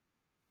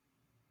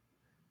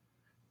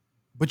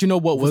 But you know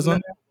what was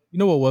on there? You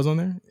know what was on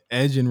there?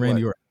 Edge and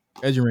Randy Orton.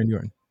 Edge and Randy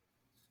Orton.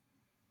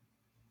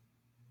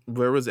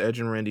 Where was Edge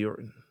and Randy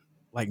Orton?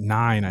 Like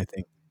 9, I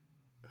think.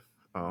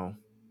 Oh.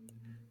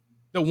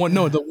 The one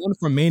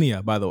from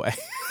Mania, by the way.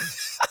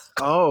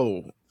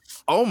 Oh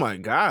my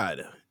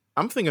God.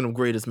 I'm thinking of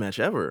greatest match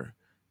ever.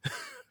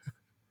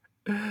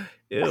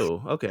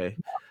 Ew. Okay.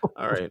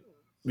 All right.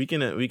 We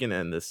can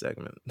end this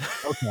segment.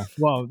 Okay.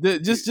 Well,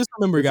 just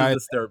remember,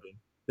 guys.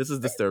 This is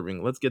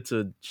disturbing. Let's get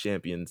to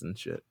champions and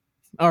shit.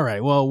 All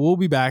right. Well, we'll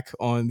be back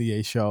on the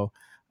A Show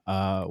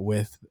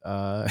with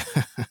a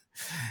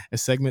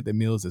segment that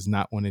Meelz does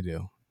not want to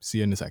do. See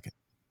you in a second.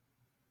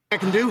 I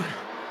can do.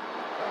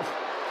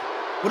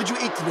 What did you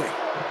eat today?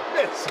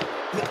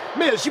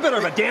 Meelz, you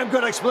better have a damn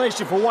good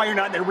explanation for why you're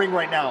not in that ring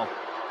right now.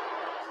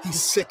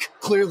 He's sick,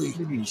 clearly. What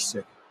do you mean he's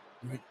sick?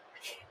 I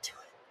can't do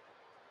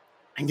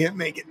it. I can't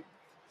make it.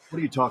 What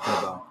are you talking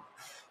about?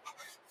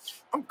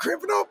 I'm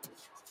cramping up.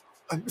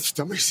 My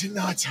stomach's in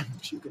knots. I'm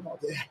puking all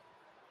day.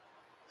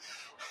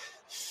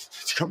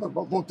 It's coming up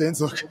on both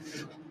ends. Look,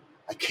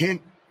 I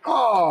can't.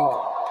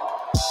 Oh!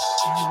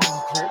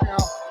 Cramp now.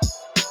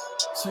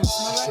 I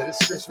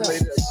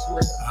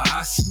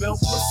smell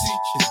pussy.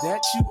 Is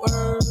that you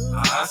heard?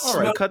 All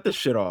right, cut this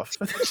shit off.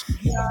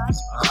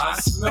 I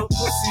smell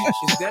pussy.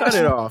 Is that cut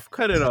it off.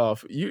 Cut it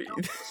off. You.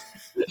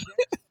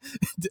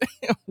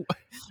 Damn.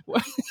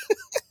 What?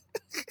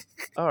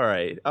 All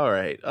right.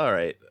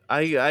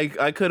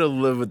 I could have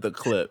lived with the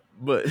clip,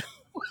 but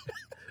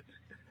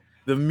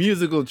the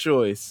musical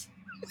choice.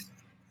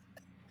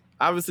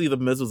 Obviously, the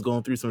Miz was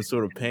going through some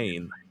sort of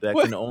pain that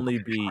can only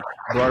be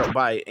brought up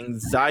by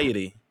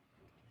anxiety.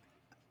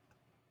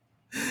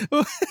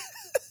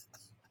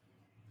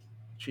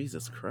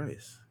 Jesus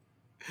Christ.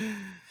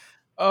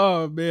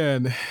 Oh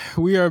man,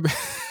 we are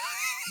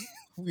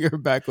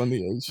back on the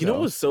A Show. You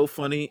know what's so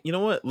funny? You know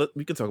what?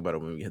 We can talk about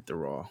it when we hit the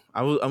Raw.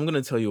 I'm going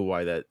to tell you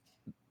why that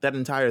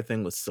entire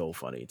thing was so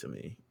funny to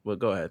me. But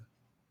go ahead.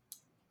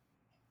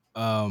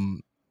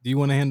 Do you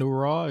want to handle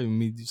Raw and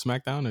me do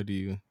SmackDown, or do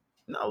you?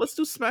 No, let's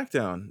do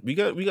SmackDown. We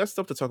got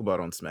stuff to talk about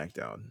on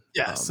SmackDown.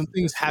 Yeah, some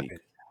things happened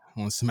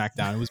on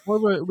SmackDown. It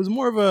was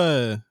more of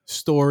a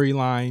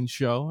storyline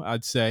show,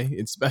 I'd say,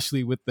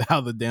 especially with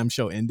how the damn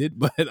show ended.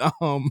 But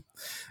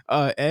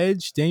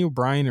Edge, Daniel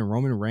Bryan, and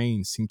Roman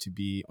Reigns seem to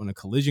be on a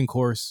collision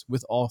course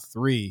with all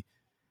three.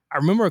 I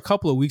remember a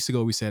couple of weeks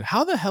ago we said,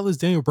 how the hell is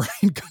Daniel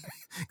Bryan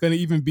going to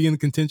even be in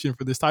contention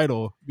for this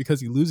title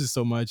because he loses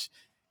so much?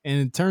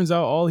 And it turns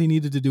out all he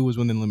needed to do was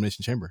win the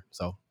Elimination Chamber.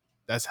 So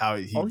that's how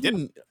he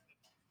did.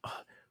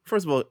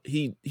 First of all,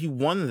 he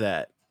won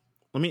that.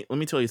 Let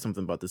me tell you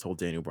something about this whole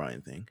Daniel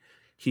Bryan thing.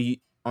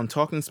 He, on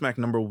Talking Smack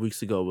a number of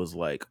weeks ago, was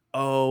like,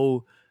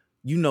 oh,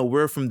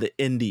 we're from the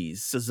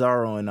indies,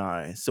 Cesaro and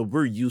I, so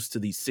we're used to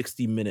these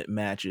 60-minute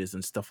matches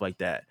and stuff like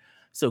that.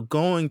 So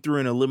going through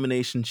an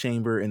elimination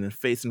chamber and then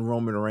facing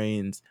Roman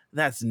Reigns,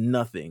 that's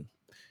nothing.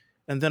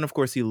 And then of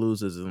course he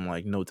loses in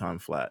like no time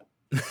flat.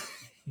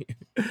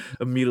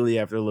 Immediately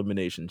after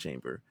elimination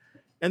chamber.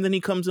 And then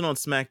he comes in on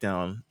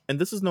SmackDown, and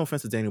this is no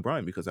offense to Daniel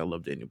Bryan because I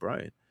love Daniel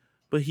Bryan,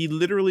 but he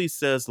literally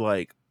says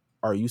like,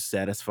 "Are you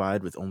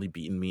satisfied with only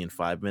beating me in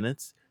 5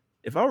 minutes?"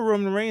 If I were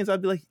Roman Reigns,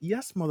 I'd be like,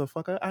 "Yes,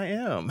 motherfucker, I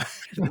am."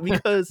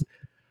 Because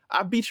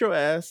I beat your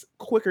ass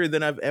quicker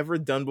than I've ever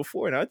done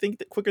before. And I think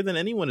that quicker than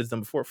anyone has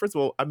done before. First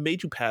of all, I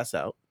made you pass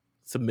out,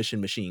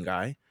 submission machine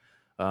guy.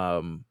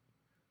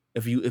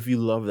 If you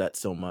love that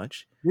so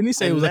much. Didn't he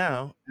say and it was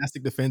now, like a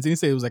fantastic defense? Didn't he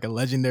say it was like a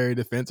legendary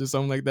defense or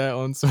something like that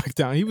on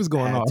SmackDown? He was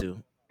going off.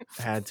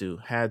 Had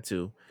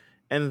to.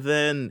 And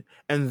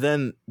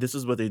then this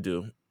is what they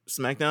do.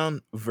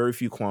 SmackDown, very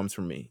few qualms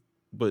for me.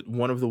 But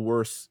one of the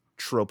worst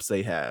tropes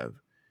they have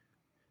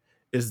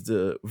is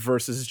the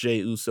versus Jey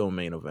Uso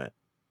main event.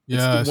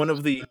 Yeah, It's one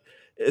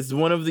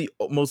of the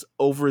most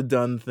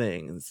overdone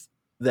things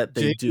that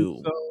they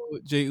do.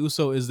 Jey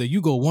Uso is the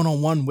you go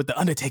one-on-one with the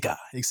Undertaker,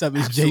 except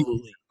it's Jey.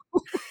 Absolutely.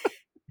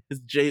 It's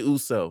Jey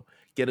Uso.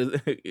 Get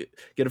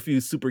a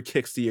few super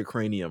kicks to your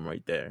cranium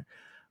right there.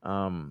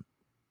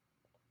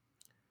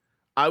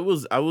 I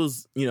was,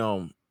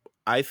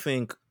 I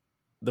think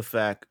the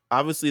fact,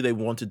 obviously they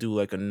want to do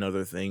like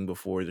another thing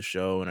before the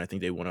show, and I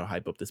think they want to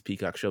hype up this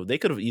Peacock show. They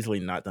could have easily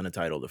not done a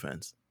title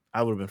defense.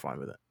 I would have been fine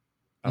with it.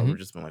 I would have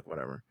just been like,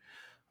 whatever.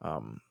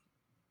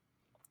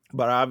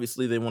 But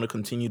obviously they want to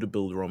continue to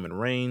build Roman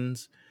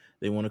Reigns.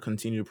 They want to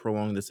continue to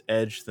prolong this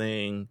Edge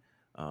thing.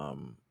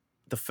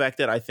 The fact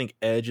that I think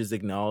Edge is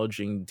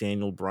acknowledging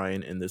Daniel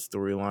Bryan in this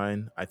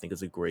storyline, I think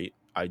is a great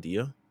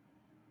idea.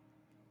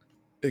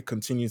 It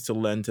continues to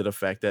lend to the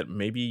fact that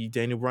maybe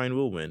Daniel Bryan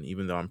will win,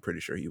 even though I'm pretty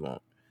sure he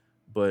won't.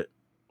 But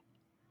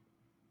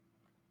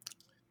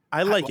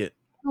I like it.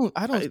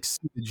 I don't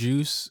see the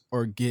juice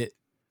or get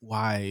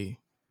why.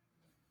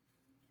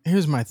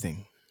 Here's my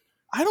thing.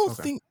 I don't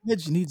think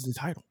Edge needs the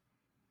title.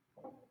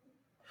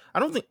 I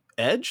don't think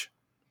Edge?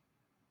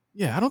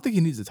 Yeah, I don't think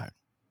he needs the title.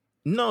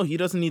 No, he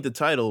doesn't need the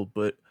title,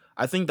 but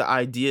I think the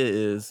idea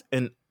is,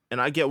 and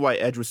I get why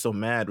Edge was so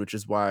mad, which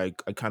is why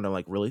I kind of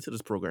like relate to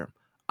this program.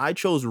 I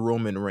chose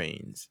Roman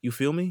Reigns. You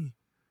feel me?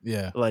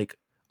 Yeah. Like,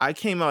 I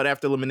came out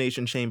after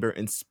Elimination Chamber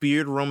and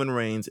speared Roman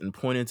Reigns and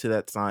pointed to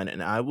that sign,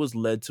 and I was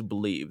led to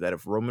believe that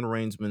if Roman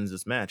Reigns wins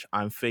this match,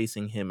 I'm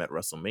facing him at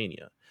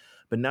WrestleMania.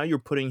 But now you're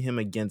putting him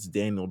against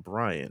Daniel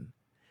Bryan,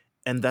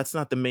 and that's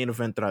not the main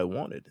event that I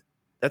wanted.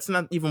 That's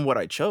not even what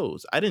I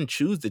chose. I didn't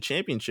choose the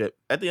championship.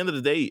 At the end of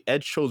the day,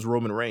 Edge chose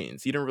Roman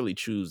Reigns. He didn't really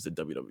choose the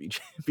WWE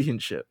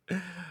championship.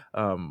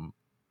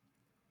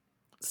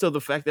 So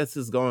the fact that this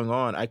is going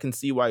on, I can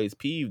see why he's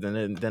peeved,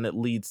 and then it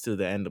leads to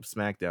the end of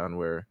SmackDown,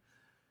 where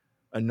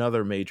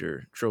another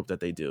major trope that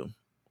they do.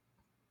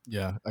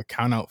 Yeah, a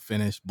count-out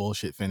finish,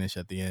 bullshit finish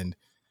at the end.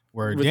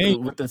 Where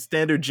with the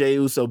standard Jey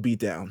Uso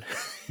beatdown.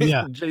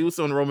 Yeah. Jey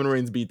Uso and Roman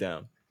Reigns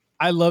beatdown.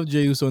 I love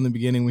Jey Uso in the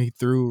beginning when he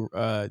threw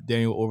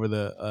Daniel over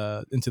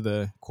into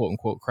the quote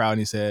unquote crowd,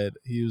 and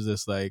he was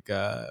just like,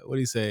 what did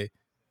he say?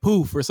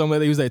 Poof or something like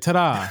that. He was like,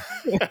 ta-da.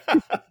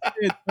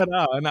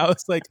 Ta-da. And I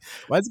was like,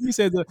 why did he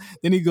say that?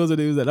 Then he goes and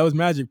he was like, that was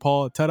magic,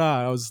 Paul. Ta-da.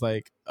 And I was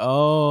like,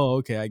 oh,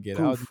 okay, I get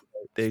it.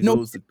 He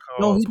didn't say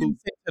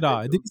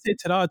ta-da. Did he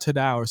say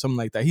ta-da or something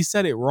like that? He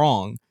said it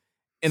wrong.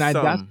 And I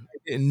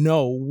didn't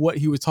know what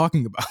he was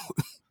talking about.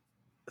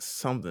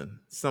 Some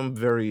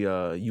very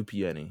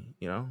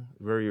UPN-y,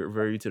 very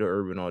very to the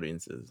urban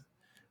audiences.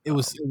 It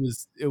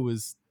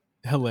was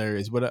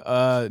hilarious.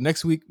 But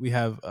next week we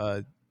have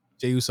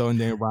Jey Uso and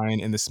Daniel Bryan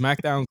in the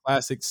SmackDown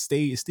Classic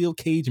steel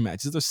cage match.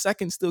 This is the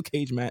second steel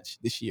cage match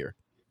this year.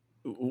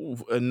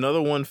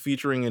 Another one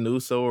featuring an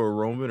Uso or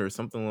Roman or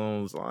something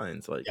along those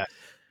lines. Like, yeah.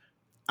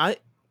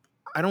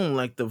 I don't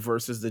like the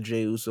versus the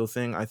Jey Uso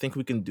thing. I think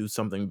we can do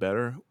something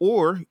better.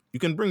 Or you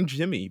can bring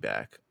Jimmy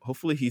back.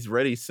 Hopefully he's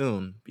ready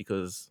soon,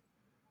 because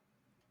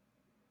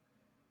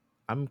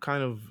I'm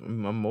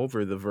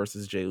over the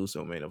versus Jey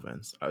Uso main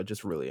events. I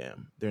just really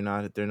am. They're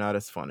not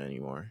as fun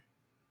anymore.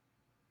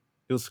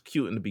 It was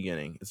cute in the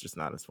beginning. It's just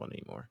not as fun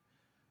anymore.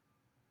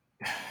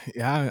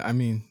 Yeah, I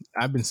mean,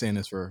 I've been saying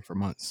this for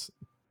months.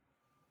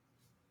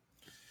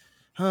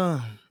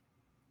 Let's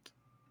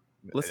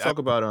talk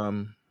about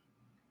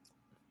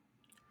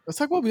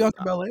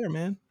Bianca Belair,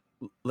 man.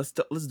 Let's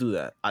do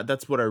that.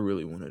 That's what I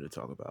really wanted to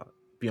talk about.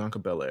 Bianca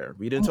Belair.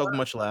 We didn't talk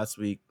much last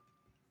week.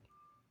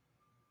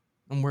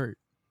 I'm worried.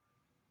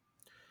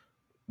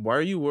 Why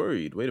are you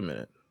worried? Wait a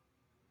minute.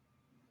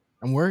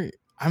 I'm worried.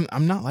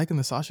 I'm not liking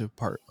the Sasha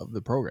part of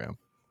the program.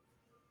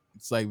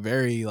 It's like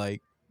very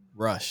like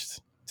rushed.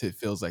 It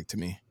feels like to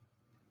me.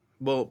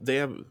 Well, they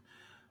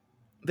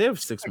have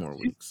 6 more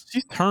weeks.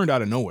 She's turned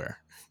out of nowhere.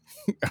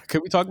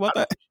 Can we talk about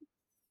that?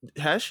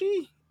 Has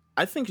she?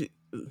 I think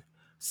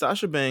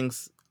Sasha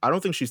Banks, I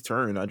don't think she's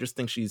turned. I just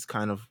think she's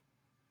kind of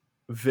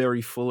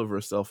very full of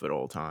herself at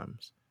all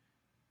times.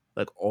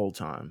 Like all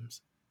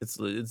times.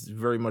 It's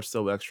very much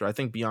so extra. I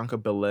think Bianca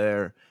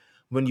Belair,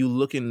 when you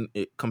look in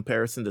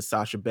comparison to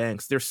Sasha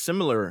Banks, they're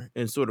similar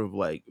in sort of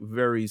like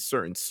very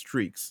certain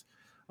streaks,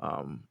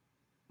 um,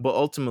 but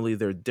ultimately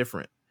they're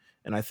different.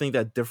 And I think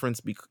that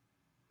difference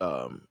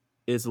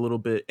is a little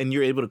bit, and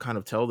you're able to kind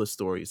of tell the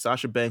story.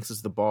 Sasha Banks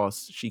is the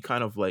boss. She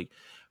kind of like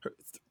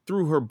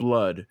through her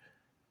blood,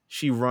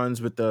 she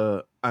runs with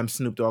the I'm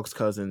Snoop Dogg's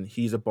cousin.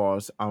 He's a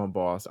boss. I'm a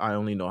boss. I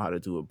only know how to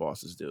do what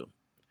bosses do.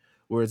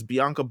 Whereas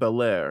Bianca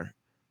Belair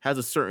has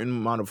a certain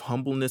amount of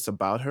humbleness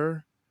about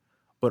her,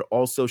 but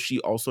also she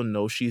also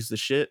knows she's the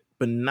shit,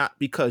 but not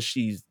because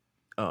she's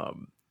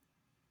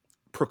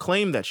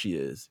proclaimed that she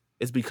is.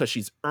 It's because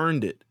she's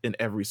earned it in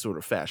every sort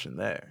of fashion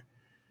there.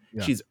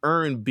 Yeah. She's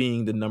earned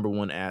being the number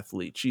one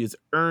athlete. She has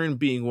earned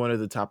being one of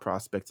the top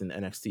prospects in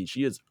NXT.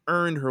 She has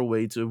earned her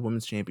way to a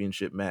women's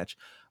championship match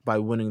by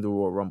winning the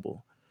Royal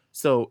Rumble.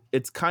 So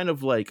it's kind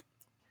of like,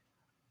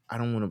 I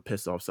don't want to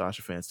piss off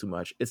Sasha fans too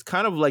much. It's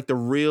kind of like the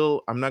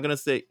real, I'm not going to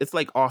say, it's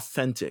like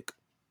authentic,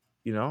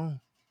 you know,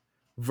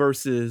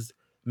 versus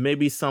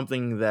maybe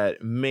something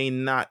that may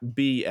not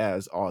be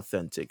as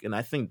authentic. And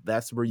I think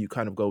that's where you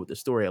kind of go with the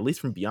story, at least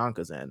from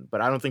Bianca's end.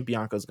 But I don't think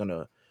Bianca's going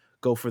to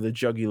go for the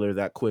jugular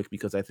that quick,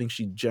 because I think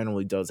she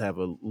generally does have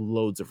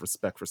loads of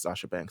respect for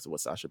Sasha Banks and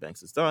what Sasha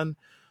Banks has done.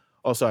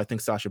 Also, I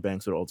think Sasha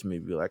Banks would ultimately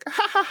be like,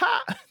 ha ha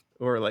ha,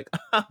 or like,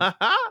 ha ha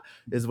ha,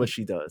 is what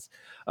she does.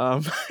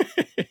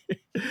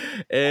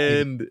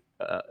 And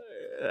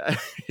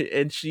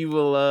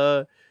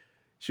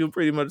she'll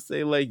pretty much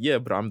say like, yeah,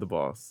 but I'm the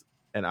boss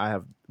and I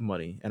have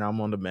money and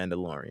I'm on the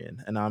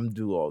Mandalorian and I'm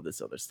do all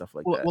this other stuff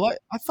like that. Well,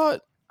 I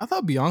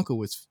thought Bianca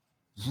was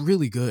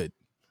really good.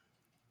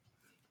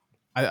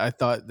 I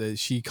thought that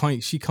she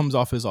comes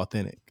off as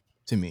authentic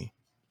to me.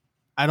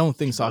 I don't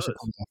think Sasha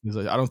comes off as,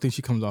 I don't think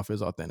she comes off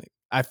as authentic.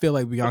 I feel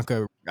like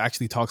Bianca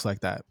actually talks like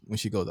that when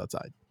she goes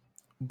outside.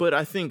 But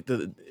I think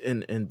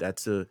and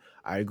that's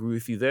I agree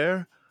with you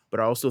there. But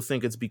I also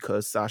think it's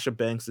because Sasha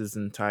Banks'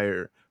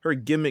 her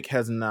gimmick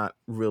has not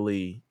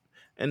really,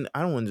 and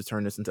I don't want to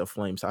turn this into a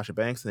flame Sasha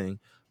Banks thing,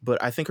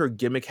 but I think her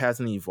gimmick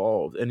hasn't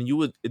evolved. And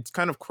it's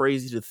kind of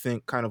crazy to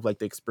think kind of like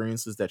the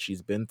experiences that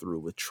she's been through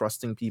with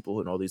trusting people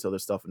and all these other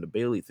stuff in the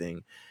Bayley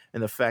thing,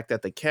 and the fact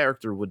that the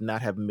character would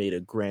not have made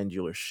a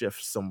granular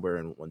shift somewhere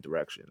in one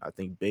direction. I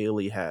think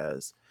Bayley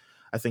has.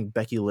 I think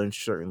Becky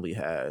Lynch certainly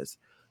has.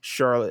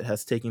 Charlotte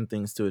has taken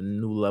things to a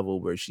new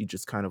level where she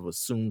just kind of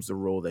assumes the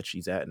role that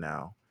she's at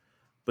now.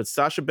 But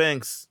Sasha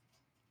Banks,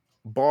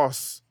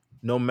 boss,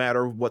 no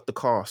matter what the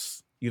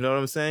cost. You know what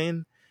I'm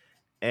saying?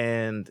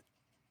 And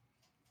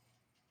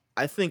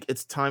I think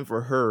it's time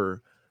for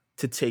her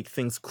to take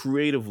things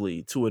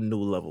creatively to a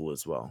new level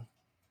as well,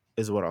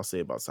 is what I'll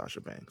say about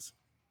Sasha Banks.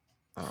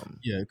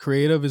 Yeah,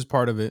 creative is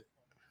part of it.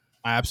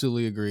 I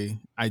absolutely agree.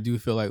 I do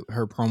feel like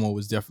her promo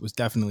was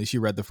definitely, she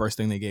read the first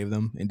thing they gave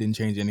them and didn't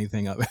change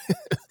anything of it.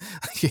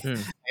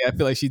 I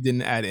feel like she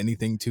didn't add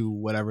anything to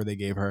whatever they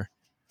gave her.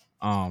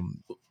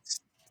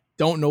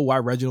 Don't know why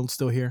Reginald's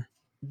still here.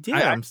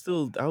 Yeah, I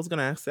was going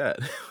to ask that.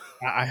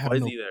 I have why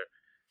is he there?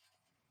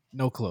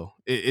 No clue.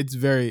 It's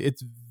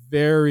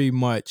very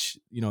much,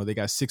 they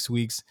got 6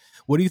 weeks.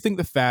 What do you think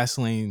the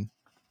Fastlane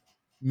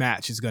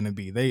match is going to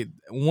be?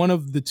 One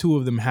of the two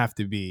of them have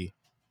to be,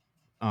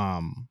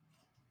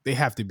 they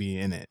have to be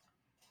in it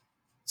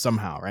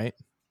somehow, right?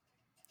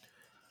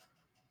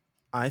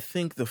 I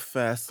think the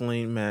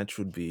Fastlane match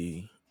would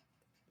be,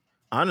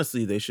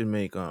 honestly, they should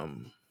make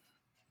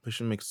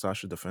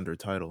Sasha defend her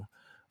title.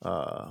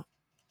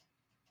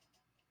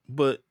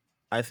 But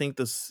I think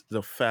the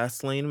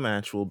Fastlane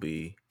match will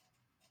be,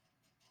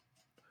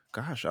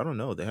 gosh, I don't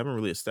know. They haven't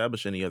really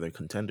established any other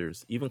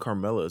contenders. Even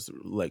Carmella's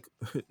like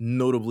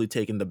notably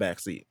taking the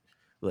backseat.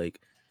 Like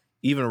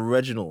even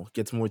Reginald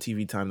gets more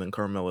TV time than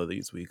Carmella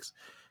these weeks.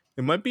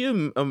 It might be a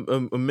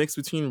mix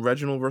between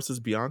Reginald versus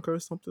Bianca or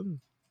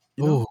something.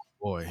 Oh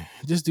boy,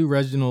 just do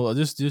Reginald.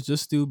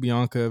 Just do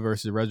Bianca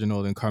versus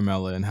Reginald and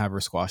Carmella and have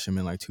her squash him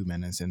in like 2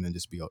 minutes and then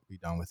just be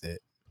done with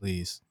it,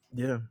 please.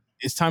 Yeah,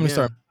 it's time to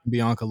start making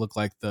Bianca look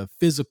like the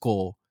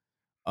physical.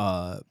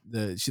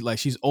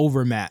 She's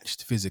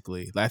overmatched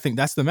physically. Like, I think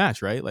that's the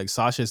match, right? Like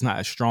Sasha is not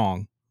as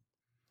strong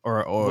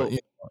or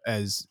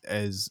as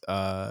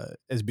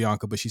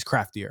Bianca, but she's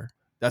craftier.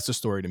 That's the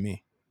story to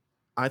me.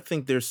 I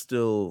think they're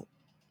still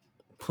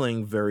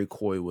playing very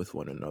coy with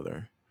one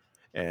another,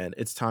 and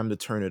it's time to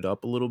turn it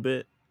up a little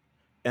bit.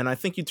 And I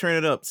think you turn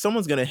it up,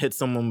 someone's going to hit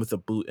someone with a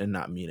boot and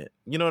not mean it.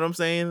 You know what I'm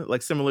saying?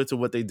 Like similar to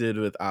what they did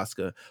with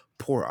Asuka.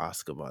 Poor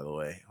Asuka, by the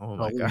way. Oh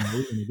my God.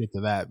 We're going to get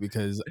to that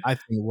because I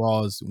think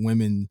Raw's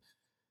women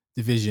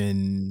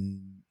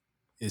division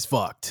is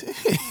fucked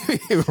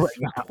right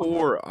now.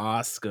 Poor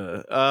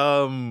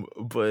Asuka.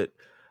 But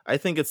I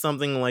think it's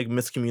something like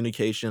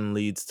miscommunication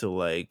leads to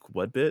like,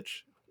 what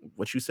bitch?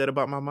 What you said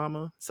about my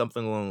mama?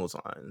 Something along those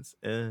lines.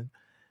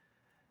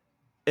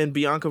 And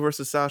Bianca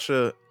versus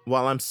Sasha,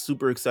 while I'm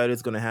super excited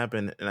it's going to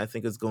happen, and I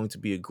think it's going to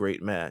be a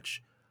great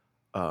match,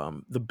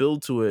 the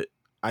build to it,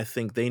 I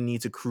think they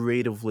need to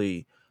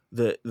creatively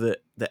the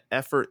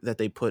effort that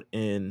they put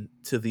in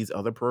to these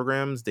other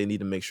programs, they need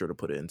to make sure to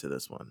put it into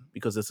this one,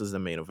 because this is the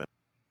main event.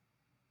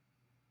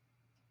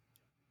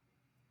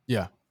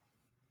 Yeah.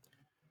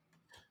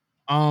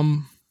 I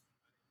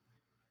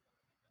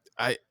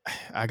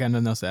got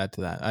nothing else to add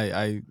to that.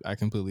 I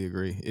completely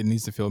agree. It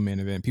needs to feel main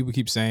event. People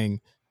keep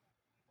saying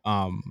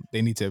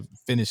they need to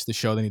finish the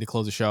show, they need to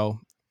close the show.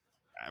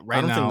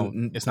 Right now,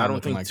 it's not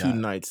looking like two that.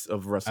 nights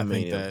of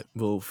WrestleMania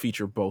will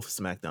feature both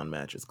SmackDown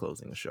matches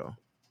closing the show.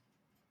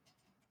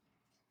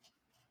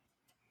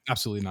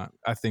 Absolutely not.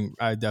 I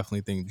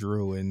definitely think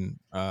Drew and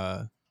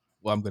well,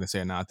 I'm going to say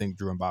it now. I think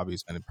Drew and Bobby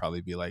is going to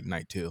probably be like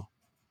night 2,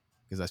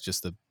 because that's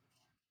just a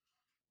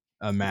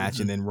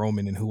match, and then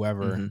Roman and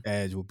whoever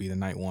Edge will be the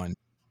night 1.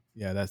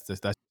 Yeah, that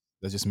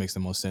just makes the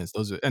most sense.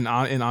 Those are and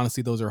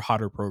honestly, those are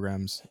hotter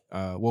programs.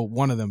 Well,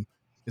 one of them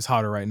is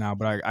hotter right now,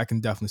 but I can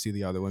definitely see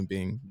the other one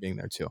being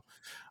there too.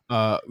 We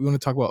want to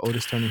talk about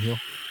Otis turning heel.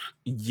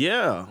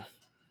 Yeah.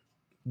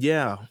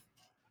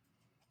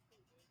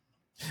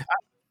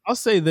 I'll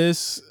say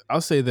this. I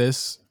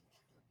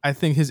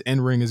think his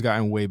in-ring has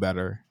gotten way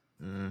better.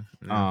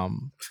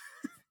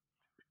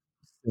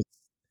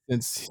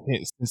 Since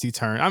he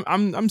turned.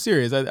 I'm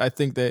serious. I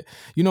think that,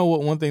 you know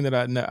what, one thing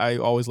that I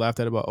always laughed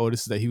at about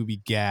Otis is that he would be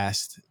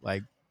gassed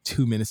like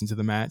 2 minutes into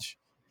the match.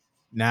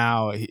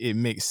 Now it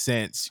makes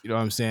sense, you know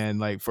what I'm saying?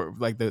 Like, for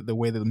like the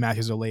way that the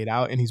matches are laid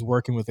out, and he's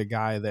working with a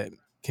guy that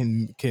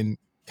can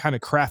kind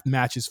of craft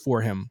matches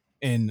for him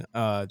in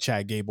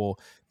Chad Gable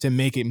to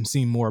make it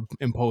seem more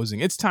imposing.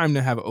 It's time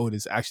to have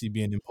Otis actually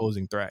be an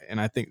imposing threat, and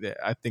I think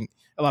a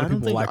lot of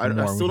people like him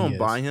more. I still don't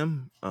buy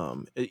him.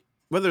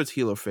 Whether it's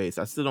heel or face,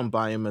 I still don't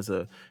buy him as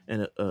a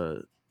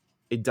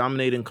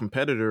dominating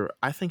competitor.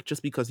 I think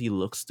just because he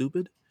looks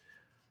stupid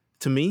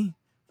to me.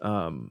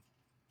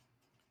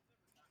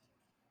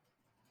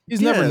 He's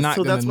never not.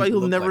 So that's why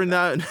he'll never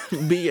not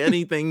be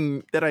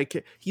anything that I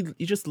can. He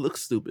just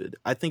looks stupid.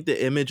 I think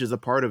the image is a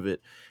part of it,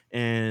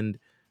 and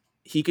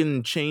he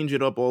can change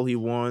it up all he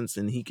wants,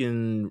 and he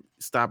can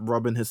stop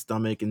rubbing his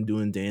stomach and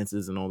doing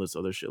dances and all this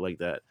other shit like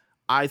that.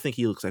 I think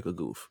he looks like a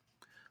goof.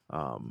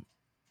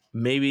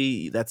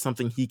 Maybe that's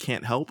something he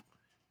can't help,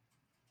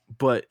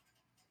 but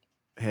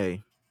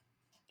hey,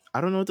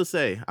 I don't know what to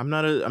say.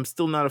 I'm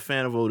still not a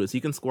fan of Otis.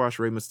 He can squash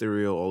Rey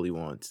Mysterio all he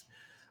wants,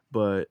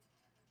 but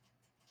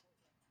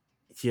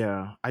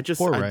yeah, I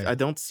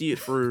don't see it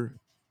for.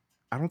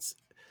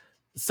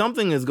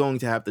 Something is going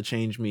to have to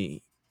change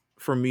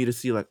for me to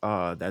see like,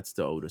 that's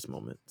the Otis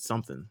moment.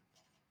 Something,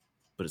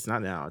 but it's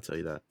not now. I'll tell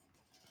you that.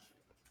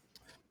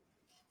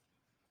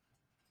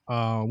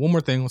 One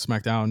more thing on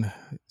SmackDown.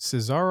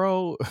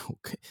 Cesaro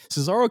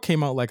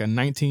came out like a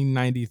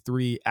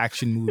 1993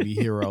 action movie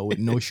hero with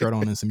no shirt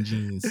on and some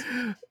jeans.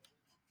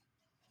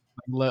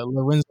 Like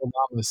Lorenzo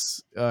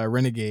Lamas,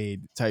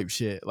 Renegade type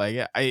shit.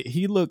 Like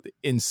he looked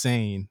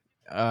insane.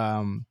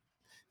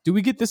 Do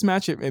we get this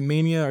match at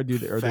Mania, or are they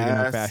going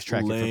to fast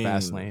track it for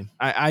Fastlane?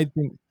 I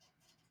think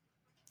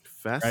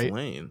Fastlane.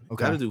 Right?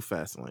 Okay. Got to do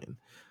Fastlane.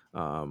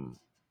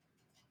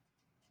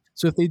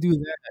 So if they do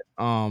that,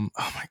 oh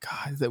my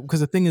god! Because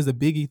the thing is, the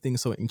Big E thing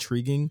is so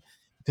intriguing,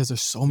 because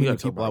there's so many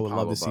people I would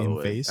love to see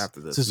him face.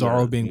 After this,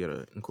 Cesaro being, you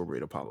gotta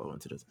incorporate Apollo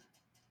into this.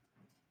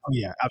 Oh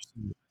yeah,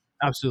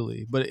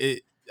 absolutely. But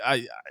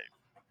I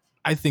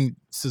think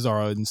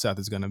Cesaro and Seth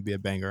is going to be a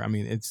banger. I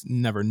mean, it's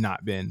never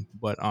not been,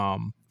 but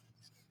I'm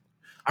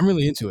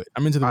really into it.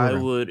 I'm into the program.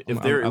 I would,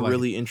 if they're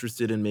really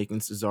interested in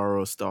making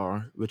Cesaro a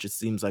star, which it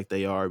seems like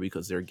they are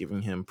because they're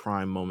giving him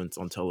prime moments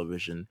on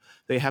television,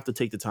 they have to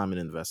take the time and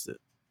invest it.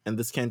 And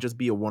this can't just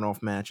be a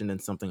one-off match and then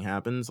something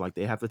happens. Like,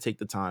 they have to take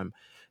the time.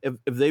 If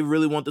they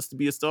really want this to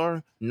be a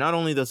star, not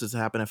only does this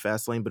happen at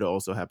Fastlane, but it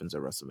also happens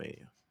at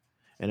WrestleMania.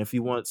 And if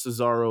you want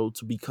Cesaro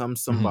to become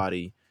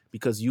somebody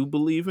because you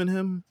believe in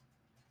him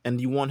and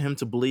you want him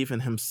to believe in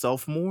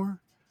himself more,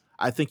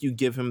 I think you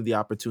give him the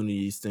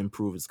opportunities to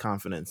improve his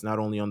confidence, not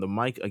only on the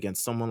mic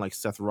against someone like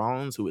Seth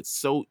Rollins, who it's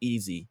so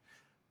easy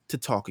to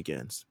talk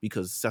against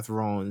because Seth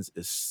Rollins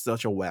is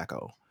such a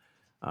wacko.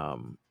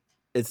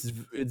 It's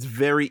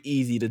very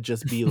easy to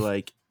just be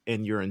like,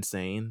 and you're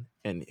insane,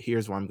 and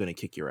here's why I'm going to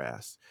kick your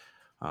ass.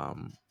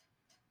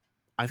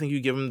 I think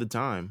you give him the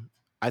time.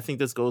 I think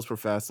this goes for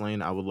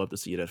Fastlane. I would love to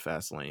see it at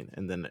Fastlane,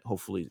 and then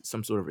hopefully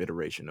some sort of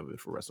iteration of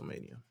it for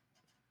WrestleMania.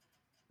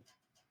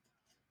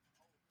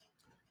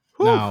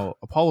 Now,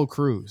 Apollo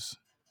Crews.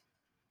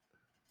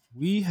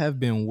 We have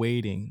been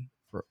waiting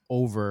for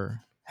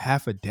over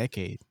half a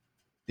decade,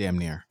 damn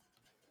near,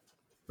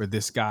 for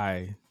this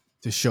guy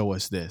to show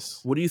us this.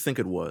 What do you think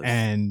it was?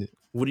 And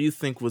what do you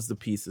think was the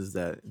pieces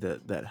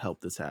that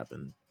helped this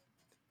happen?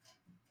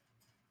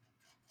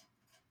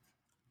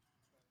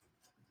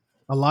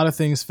 A lot of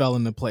things fell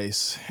into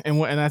place.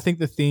 And I think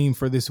the theme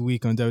for this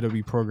week on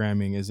WWE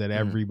programming is that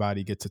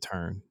everybody gets a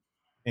turn.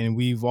 And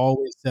we've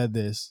always said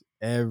this,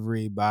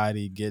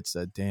 everybody gets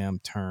a damn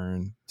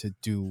turn to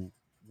do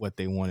what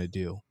they want to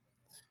do.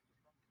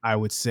 I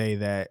would say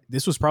that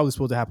this was probably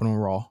supposed to happen on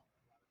Raw,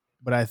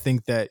 but I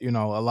think that, a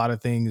lot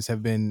of things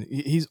have been,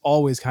 he's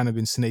always kind of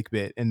been snake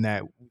bit in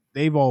that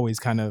they've always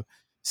kind of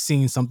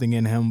seen something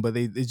in him, but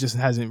it just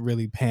hasn't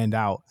really panned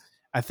out.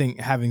 I think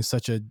having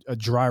such a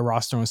dry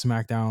roster on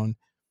SmackDown,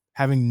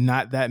 having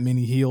not that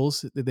many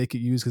heels that they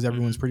could use because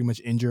everyone's pretty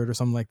much injured or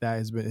something like that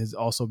has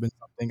also been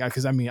something.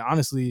 Because I mean,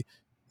 honestly,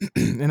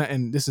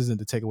 and this isn't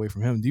to take away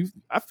from him.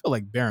 I feel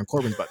like Baron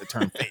Corbin's about to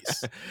turn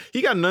face.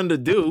 He got nothing to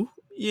do.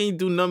 He ain't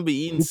do nothing but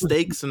eating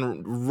steaks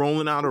and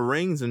rolling out of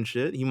rings and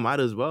shit. He might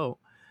as well.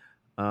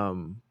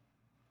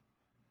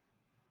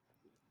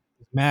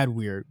 Mad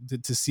weird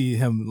to see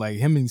him, like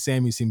him and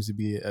Sammy seems to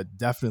be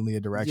definitely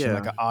a direction,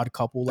 like an odd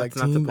couple, like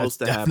that's team. Not supposed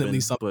that's to definitely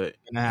happen, something but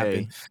gonna happen.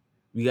 Hey,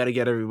 we got to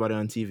get everybody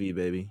on TV,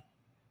 baby.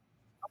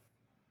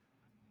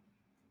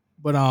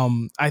 But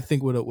I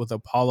think with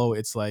Apollo,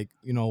 it's like,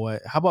 you know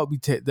what? How about we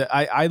take that?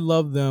 I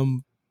love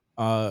them.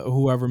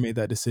 Whoever made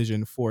that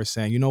decision for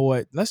saying, you know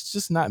what? Let's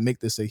just not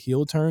make this a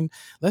heel turn.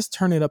 Let's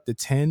turn it up to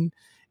 10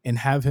 and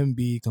have him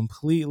be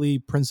completely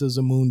Princess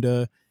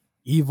Zamunda,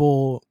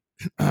 evil,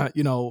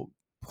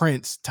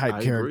 prince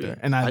type character.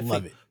 And I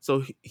love it.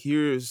 So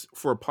here's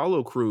for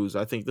Apollo Crews.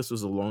 I think this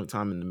was a long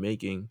time in the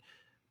making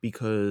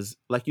because,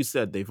 like you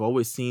said, they've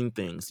always seen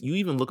things. You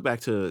even look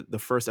back to the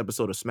first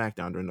episode of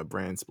SmackDown during the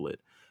brand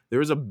split. There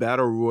was a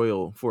battle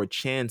royal for a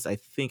chance, I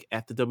think,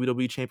 at the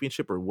WWE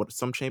Championship or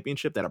some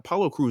championship that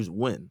Apollo Crews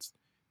wins.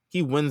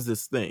 He wins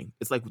this thing.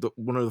 It's like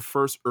one of the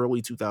first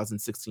early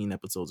 2016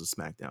 episodes of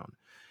SmackDown.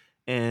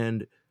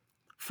 And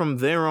from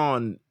there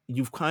on,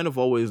 you've kind of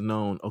always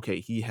known, okay,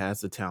 he has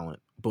the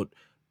talent, but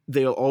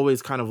they'll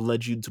always kind of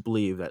led you to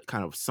believe that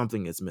kind of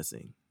something is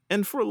missing.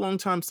 And for a long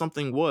time,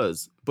 something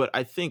was. But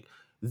I think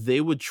they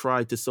would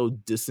try to so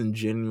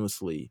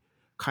disingenuously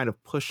kind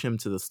of push him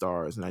to the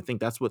stars. And I think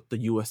that's what the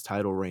U.S.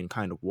 title reign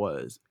kind of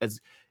was.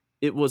 As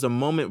it was a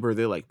moment where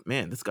they're like,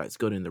 man, this guy's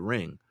good in the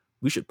ring.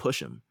 We should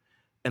push him.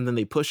 And then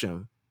they push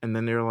him. And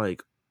then they're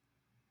like,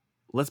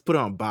 let's put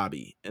on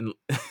Bobby. And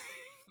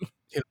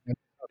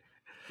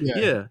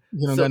yeah.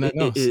 So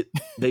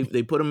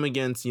they put him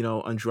against,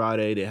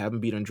 Andrade. They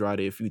haven't beat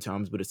Andrade a few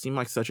times, but it seemed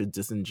like such a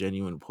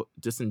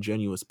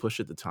disingenuous push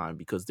at the time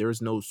because there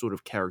was no sort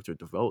of character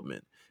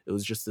development. It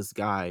was just this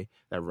guy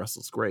that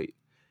wrestles great.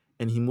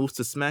 And he moves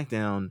to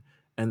SmackDown,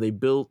 and they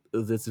built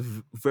this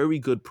very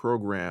good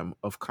program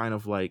of kind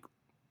of like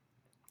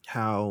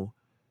how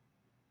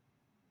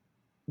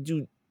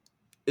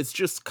it's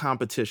just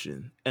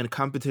competition, and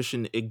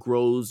competition, it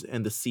grows,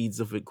 and the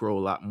seeds of it grow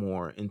a lot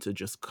more into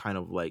just kind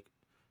of like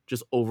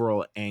just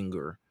overall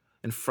anger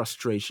and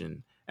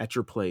frustration at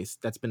your place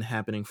that's been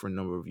happening for a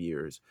number of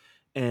years.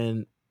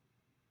 And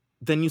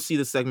then you see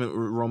the segment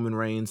with Roman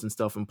Reigns and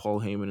stuff and Paul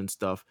Heyman and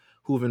stuff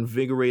who have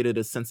invigorated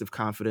a sense of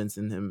confidence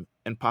in him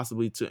and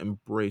possibly to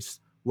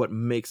embrace what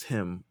makes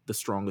him the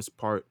strongest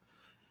part.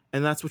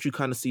 And that's what you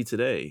kind of see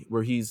today,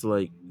 where he's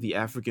like the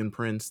African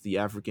prince, the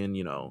African,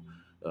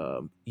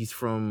 he's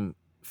from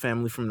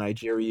family from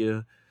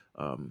Nigeria.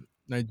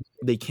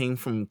 They came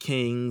from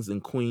kings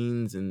and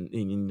queens and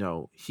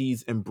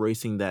he's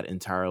embracing that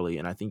entirely.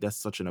 And I think that's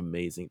such an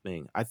amazing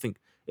thing. I think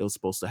it was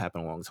supposed to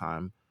happen a long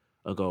time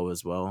ago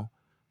as well,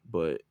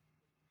 but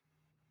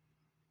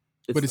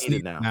it's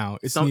needed now.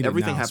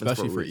 Everything happens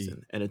for a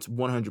reason, and it's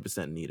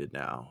 100% needed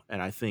now.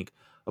 And I think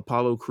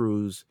Apollo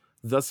Crews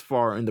thus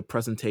far in the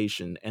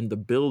presentation and the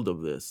build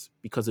of this,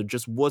 because it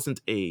just wasn't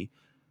a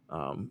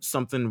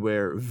something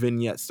where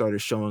vignettes started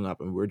showing up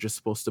and we're just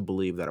supposed to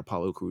believe that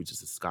Apollo Crews is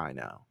this guy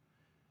now.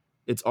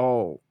 It's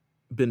all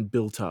been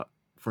built up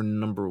for a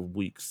number of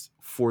weeks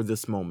for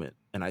this moment,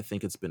 and I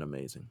think it's been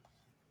amazing.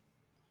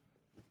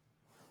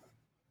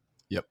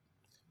 Yep.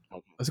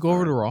 Let's go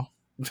over to Raw,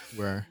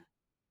 where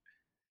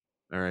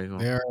all right,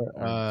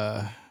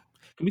 well,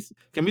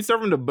 can we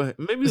start from the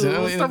maybe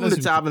let's start from the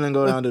top and then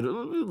go down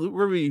to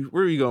where are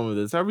we going with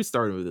this? How are we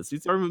starting with this? You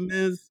starting with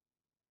Miz?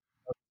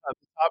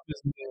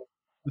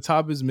 The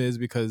top is Miz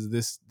because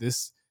this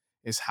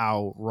is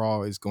how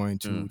Raw is going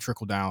to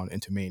trickle down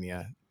into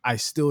Mania. I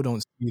still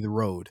don't see the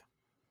road,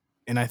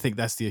 and I think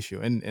that's the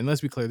issue. And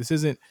let's be clear, this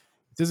isn't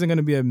going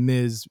to be a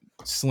Miz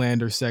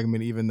slander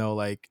segment, even though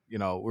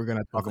we're going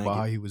to talk about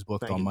how he was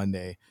booked on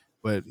Monday.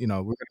 But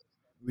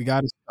we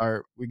got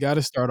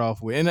to start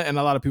off with, and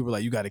a lot of people are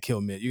like, you got to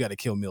kill Miz, you got to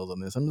kill Meelz on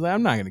this. I'm like,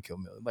 I'm not going to kill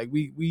Meelz. Like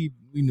we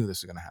knew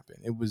this was going to happen.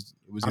 It was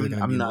either going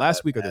to be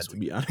last week or this week.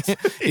 To be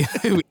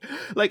honest,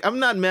 like I'm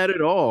not mad at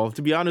all,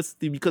 to be honest,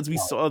 because we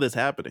saw this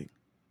happening.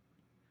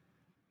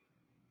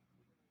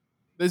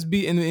 Let's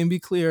be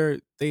clear.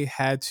 They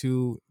had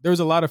to. There was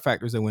a lot of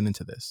factors that went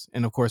into this,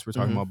 and of course, we're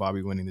talking about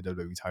Bobby winning the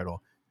WWE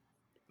title.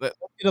 Let's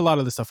get a lot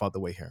of the stuff out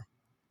the way here.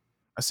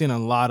 I've seen a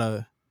lot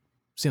of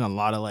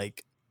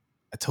like,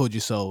 I told you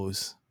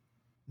so's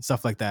and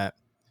stuff like that.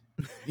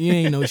 You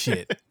ain't no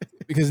shit,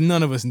 because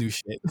none of us knew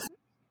shit.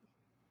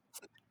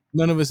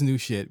 None of us knew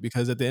shit,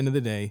 because at the end of the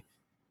day,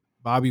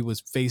 Bobby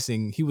was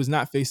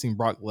not facing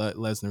Brock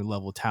Lesnar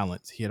level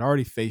talent. He had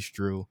already faced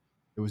Drew.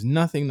 There was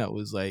nothing that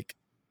was like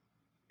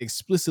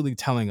explicitly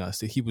telling us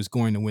that he was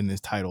going to win this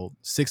title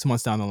 6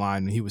 months down the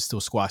line, and he was still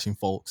squashing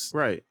folks.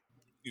 Right.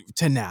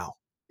 To now,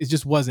 it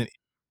just wasn't.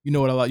 You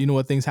know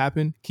what things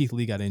happened? Keith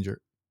Lee got injured.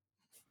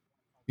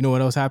 You know what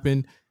else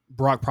happened?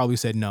 Brock probably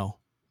said no.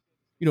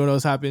 You know what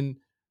else happened?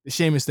 The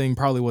Sheamus thing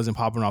probably wasn't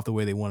popping off the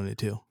way they wanted it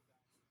to.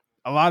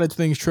 A lot of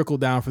things trickled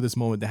down for this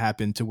moment to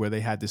happen to where they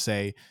had to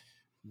say,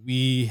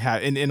 we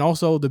have, and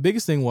also the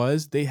biggest thing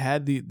was they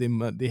had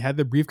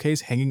the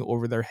briefcase hanging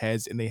over their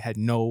heads and they had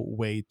no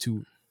way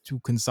to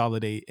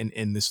consolidate and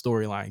end the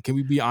storyline. Can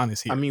we be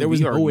honest here? I mean, There was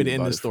we no way argued to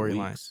end about the it for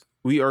storyline. weeks.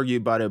 We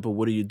argued about it, but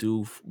what do you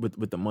do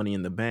with the Money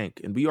in the Bank?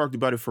 And we argued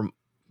about it for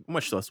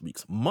much less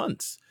weeks,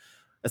 months,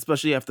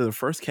 especially after the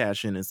first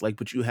cash in. It's like,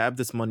 but you have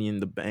this Money in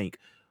the Bank.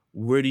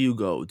 Where do you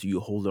go? Do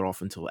you hold it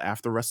off until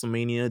after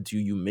WrestleMania? Do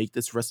you make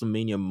this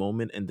WrestleMania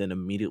moment and then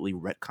immediately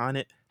retcon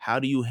it? How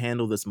do you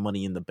handle this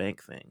Money in the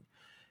Bank thing?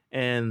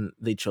 And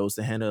they chose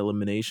to handle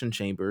Elimination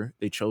Chamber.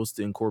 They chose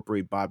to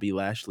incorporate Bobby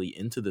Lashley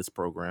into this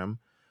program.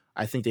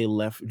 I think they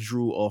left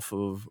Drew off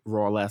of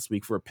Raw last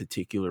week for a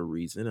particular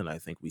reason, and I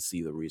think we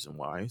see the reason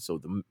why. So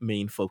the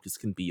main focus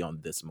can be on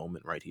this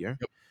moment right here.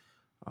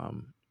 Yep.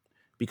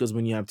 Because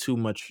when you have too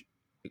much...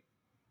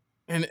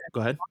 And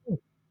go ahead.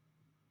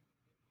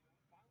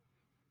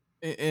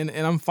 And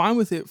I'm fine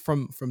with it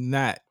from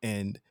that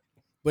end,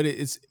 but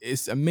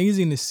it's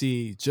amazing to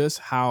see just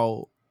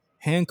how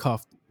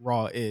handcuffed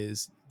Raw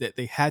is that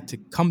they had to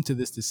come to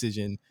this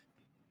decision.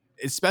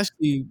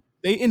 Especially,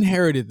 they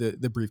inherited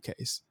the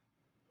briefcase.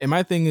 And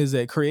my thing is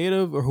that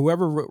creative or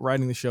whoever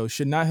writing the show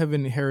should not have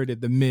inherited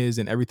the Miz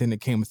and everything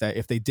that came with that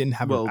if they didn't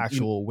have an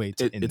actual way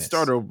to end it this.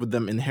 started with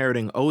them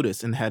inheriting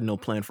Otis and had no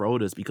plan for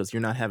Otis because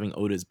you're not having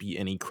Otis be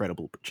any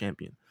credible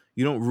champion.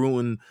 You don't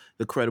ruin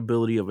the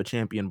credibility of a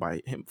champion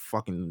by him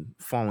fucking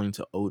falling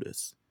to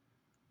Otis.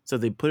 So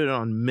they put it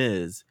on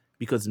Miz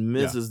because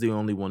Miz is the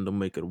only one to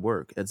make it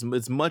work. As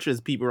much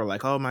as people are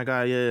like, oh my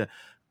God, yeah.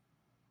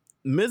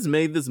 Miz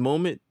made this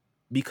moment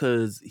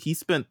because he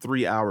spent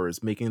 3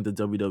 hours making the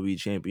WWE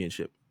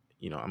Championship.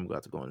 You know, I'm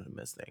about to go into the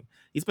Miz thing.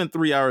 He spent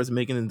 3 hours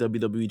making the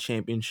WWE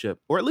Championship,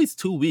 or at least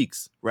 2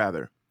 weeks,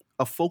 rather,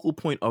 a focal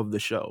point of the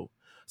show.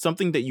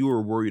 Something that you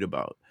were worried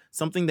about.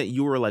 Something that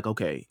you were like,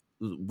 okay,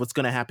 what's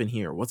going to happen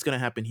here? What's going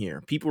to happen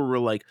here? People were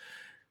like,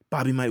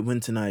 Bobby might win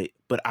tonight,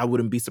 but I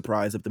wouldn't be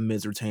surprised if the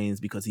Miz retains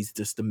because he's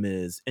just the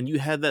Miz. And you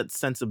had that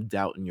sense of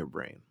doubt in your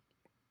brain.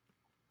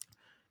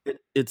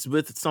 It's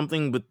with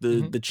something with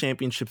the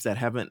championships that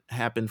haven't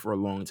happened for a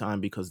long time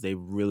because they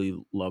really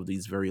love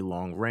these very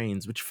long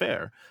reigns, which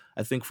fair.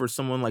 I think for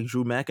someone like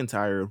Drew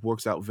McIntyre, it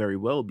works out very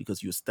well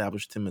because you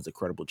established him as a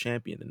credible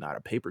champion and not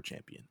a paper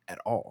champion at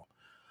all.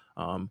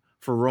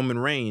 For Roman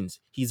Reigns,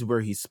 he's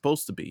where he's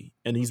supposed to be,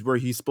 and he's where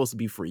he's supposed to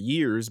be for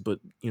years, but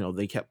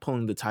they kept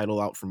pulling the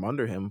title out from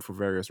under him for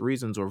various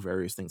reasons or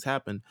various things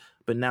happened,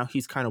 but now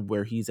he's kind of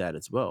where he's at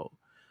as well.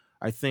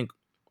 I think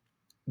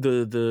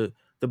the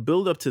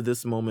build up to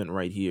this moment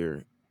right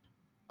here,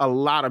 a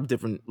lot of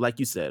different, like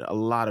you said, a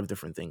lot of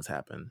different things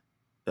happen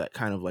that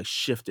kind of like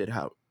shifted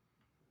how.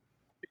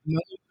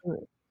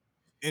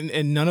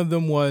 And none of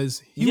them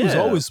was, he was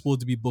always supposed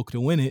to be booked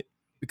to win it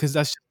because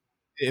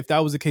if that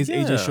was the case,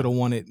 AJ should have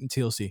won it in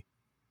TLC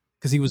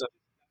because he was.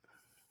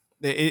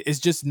 It's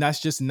just that's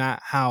just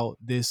not how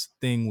this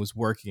thing was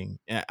working.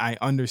 And I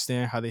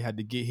understand how they had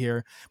to get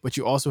here, but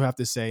you also have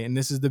to say, and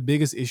this is the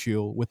biggest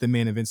issue with the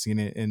main event scene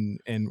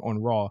and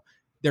on Raw,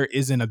 there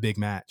isn't a big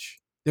match.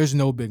 There's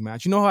no big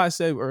match. You know how I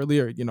said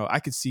earlier, I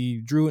could see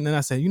Drew, and then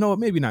I said, you know what,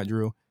 maybe not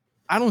Drew.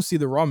 I don't see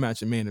the Raw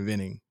match in main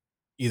eventing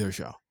either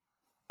show.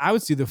 I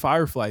would see the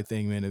Firefly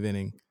thing main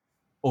eventing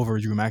over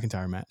a Drew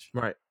McIntyre match,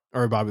 right,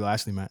 or a Bobby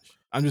Lashley match.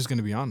 I'm just going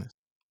to be honest,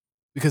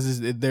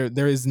 because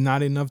there is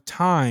not enough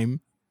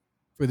time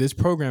for this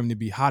program to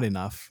be hot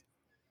enough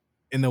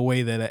in the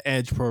way that an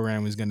Edge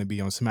program is going to be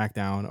on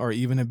SmackDown, or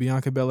even a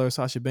Bianca Belair,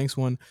 Sasha Banks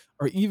one,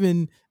 or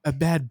even a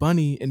Bad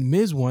Bunny and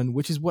Miz one,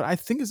 which is what I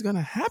think is going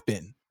to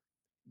happen.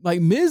 Like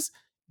Miz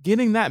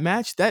getting that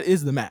match, that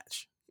is the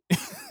match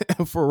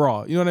for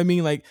Raw. You know what I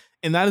mean? Like,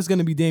 and that is going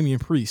to be Damian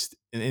Priest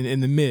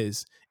and the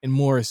Miz and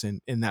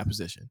Morrison in that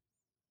position,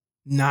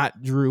 not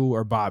Drew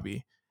or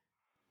Bobby.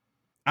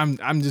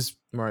 I'm just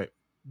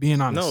being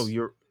honest.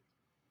 No,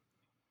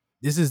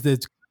 this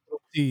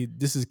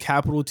is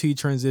capital T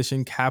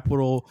transition,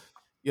 capital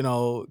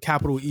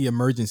E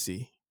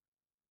emergency.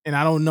 And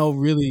I don't know,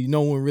 really,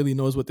 no one really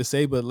knows what to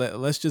say, but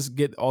let's just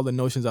get all the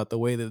notions out the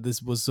way that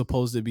this was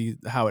supposed to be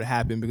how it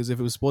happened. Because if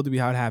it was supposed to be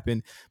how it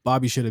happened,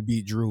 Bobby should have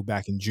beat Drew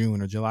back in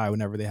June or July,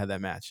 whenever they had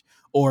that match,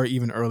 or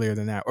even earlier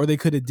than that. Or they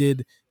could have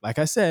did, like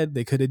I said,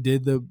 they could have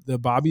did the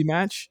Bobby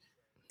match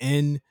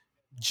in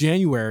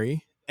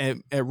January at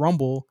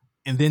Rumble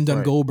and then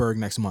done Goldberg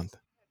next month.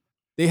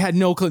 They had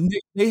no clue.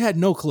 They had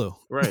no clue.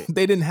 Right.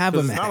 They didn't have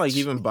a match. It's not like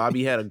even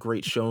Bobby had a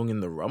great showing in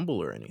the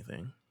Rumble or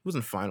anything. He was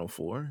in Final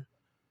Four.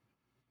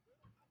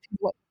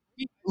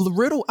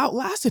 Riddle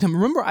outlasted him.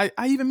 Remember, I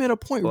even made a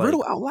point. Like,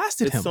 Riddle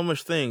outlasted him. It's so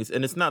much things.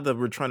 And it's not that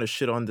we're trying to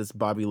shit on this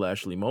Bobby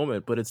Lashley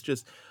moment, but it's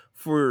just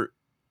to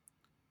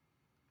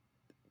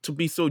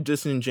be so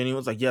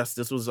disingenuous, like, yes,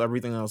 this was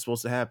everything that was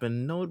supposed to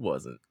happen. No, it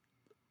wasn't.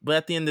 But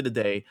at the end of the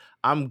day,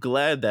 I'm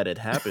glad that it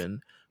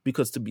happened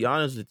because, to be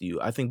honest with you,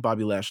 I think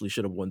Bobby Lashley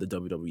should have won the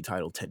WWE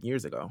title 10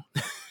 years ago.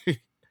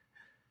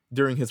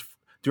 during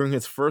during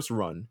his first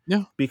run.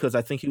 Yeah. Because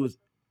I think he was.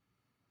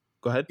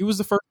 Go ahead. He was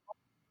the first.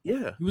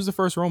 Yeah. He was the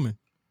first Roman.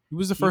 He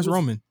was the first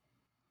Roman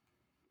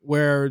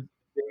where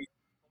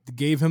they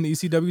gave him the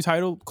ECW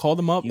title, called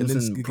him up, He and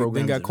was in then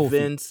programs got with Kofi.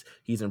 Vince.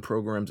 He's in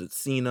programs with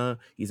Cena.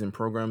 He's in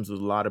programs with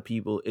a lot of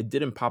people. It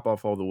didn't pop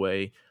off all the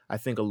way. I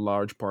think a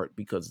large part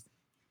because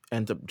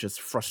ended up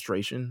just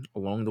frustration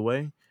along the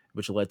way,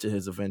 which led to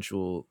his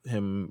eventual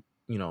him,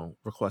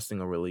 requesting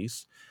a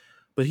release.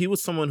 But he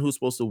was someone who was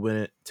supposed to win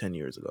it 10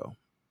 years ago.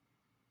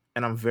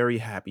 And I'm very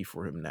happy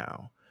for him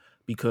now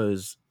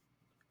because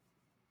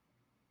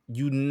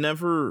you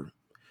never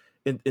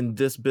in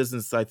this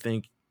business, I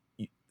think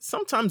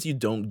sometimes you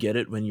don't get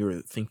it when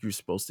you think you're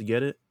supposed to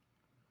get it.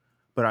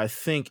 But I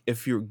think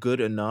if you're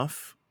good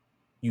enough,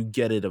 you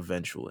get it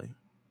eventually.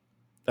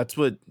 That's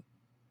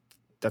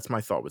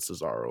my thought with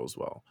Cesaro as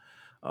well.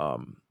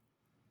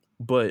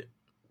 But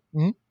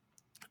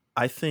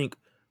I think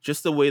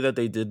just the way that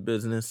they did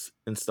business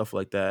and stuff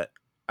like that,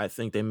 I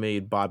think they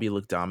made Bobby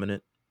look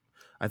dominant.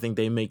 I think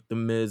they make The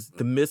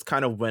Miz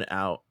kind of went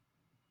out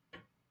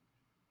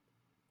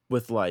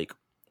with like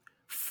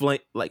flaming.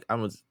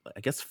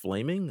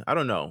 I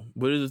don't know.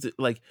 What is it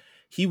like?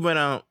 He went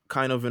out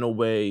kind of in a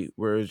way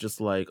where it's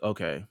just like,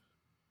 okay,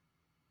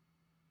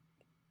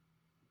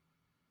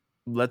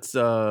 let's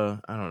I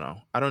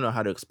don't know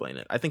how to explain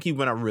it. I think he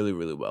went out really,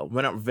 really well.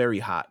 Went out very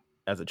hot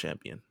as a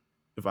champion,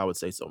 if I would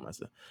say so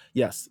myself.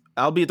 Yes,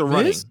 albeit the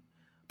running,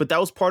 but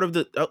that was part of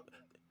the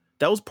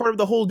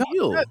whole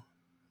deal.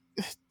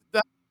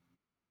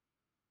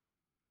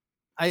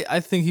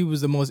 I think he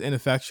was the most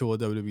ineffectual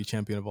WWE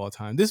champion of all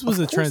time. This was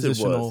a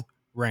transitional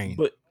reign.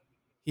 But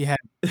he had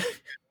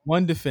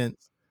one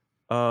defense,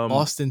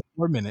 lost in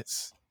 4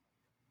 minutes.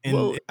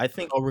 And I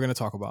think all we're going to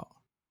talk about.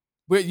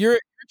 But you're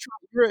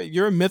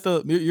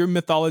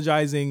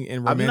mythologizing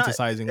and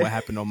romanticizing what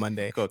happened on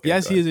Monday.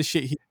 Yes, he is a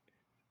shit.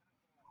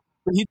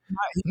 But he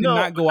did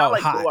not go out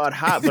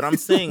hot. But I'm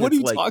saying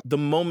it's like the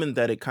moment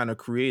that it kind of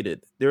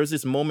created. There was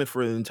this moment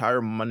for the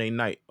entire Monday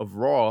night of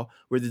Raw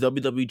where the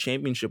WWE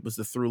Championship was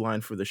the through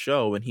line for the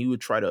show, and he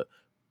would try to,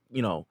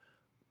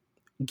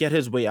 get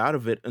his way out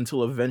of it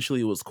until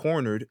eventually it was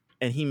cornered,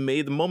 and he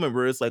made the moment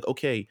where it's like,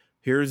 okay,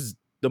 here's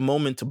the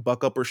moment to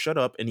buck up or shut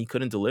up, and he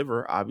couldn't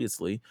deliver,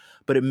 obviously.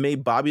 But it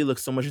made Bobby look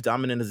so much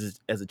dominant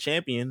as a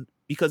champion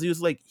because he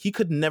was like, he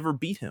could never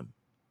beat him.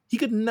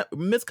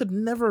 Miz could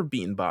never have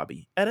beaten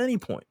Bobby at any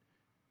point.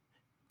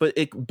 But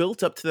it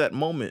built up to that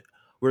moment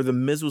where the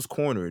Miz was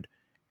cornered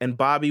and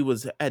Bobby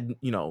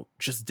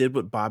just did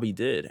what Bobby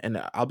did. And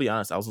I'll be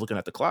honest, I was looking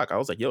at the clock. I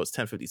was like, yo, it's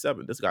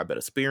 10:57. This guy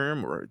better spear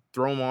him or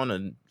throw him on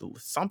and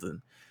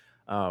something.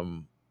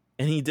 And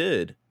he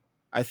did.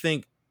 I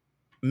think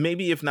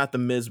maybe if not the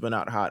Miz went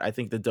out hot, I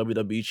think the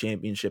WWE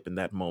Championship in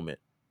that moment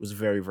was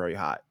very, very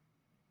hot.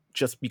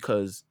 Just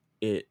because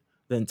the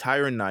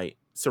entire night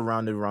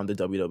surrounded around the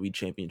WWE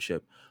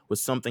Championship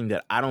was something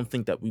that I don't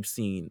think that we've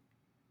seen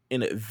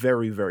in a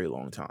very, very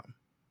long time.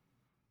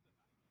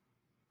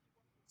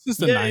 This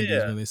is the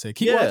 90s when they say,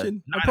 keep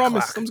watching. I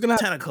promise. I'm just going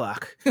to 10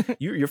 o'clock.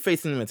 You're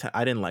facing them at 10.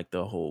 I didn't like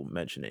the whole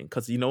mentioning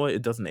because you know what?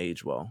 It doesn't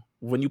age well.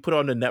 When you put it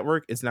on the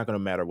network, it's not going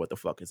to matter what the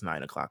fuck is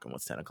 9 o'clock and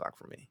what's 10 o'clock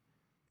for me.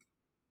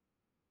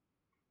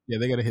 Yeah,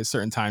 they got to hit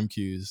certain time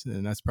cues,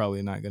 and that's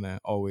probably not going to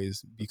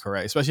always be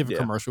correct, especially if a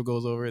commercial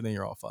goes over it, then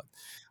you're all fucked.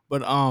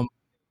 But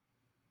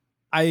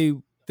I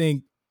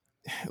think,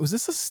 was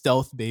this a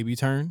stealth baby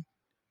turn?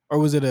 Or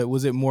was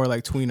it more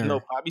like tweener?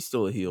 No, Bobby's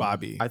still a heel. I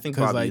think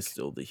Bobby is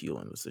still the heel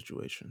in the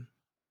situation.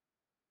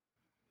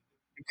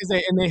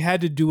 Because they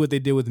had to do what they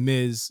did with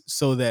Miz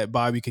so that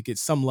Bobby could get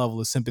some level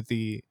of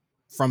sympathy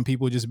from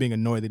people just being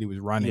annoyed that he was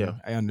running. Yeah.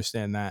 I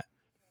understand that.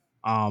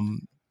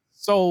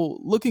 So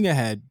looking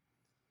ahead,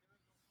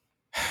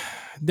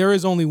 there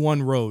is only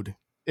one road.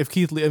 If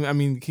Keith Lee,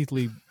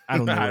 I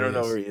don't know. I don't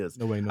know where he is.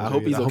 Nobody knows. I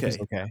hope he's okay.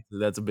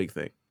 That's a big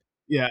thing.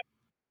 Yeah.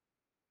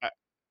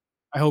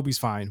 I hope he's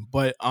fine.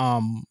 But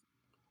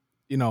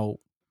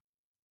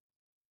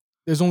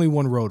there's only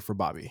one road for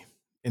Bobby,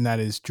 and that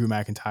is Drew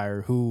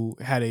McIntyre, who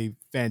had a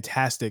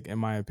fantastic, in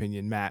my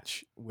opinion,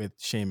 match with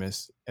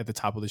Sheamus at the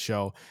top of the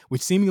show,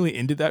 which seemingly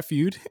ended that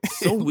feud.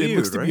 So weird, it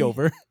looks to be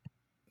over.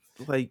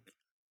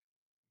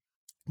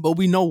 But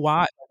we know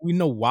why. We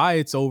know why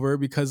it's over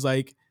because,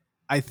 I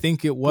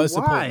think it was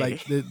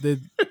supposed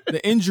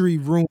the injury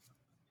room.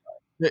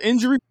 The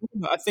injury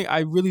room. I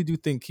really do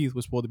think Keith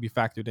was supposed to be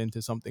factored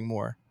into something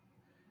more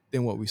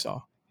than what we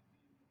saw.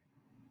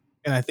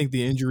 And I think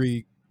the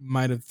injury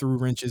might have threw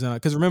wrenches in it.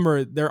 Because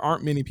remember, there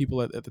aren't many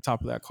people at the top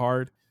of that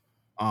card.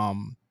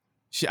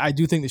 I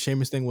do think the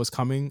Sheamus thing was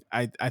coming.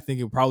 I think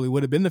it probably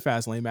would have been the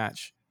Fastlane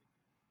match.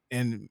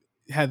 And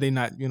had they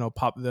not,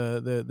 popped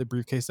the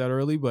briefcase that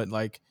early. But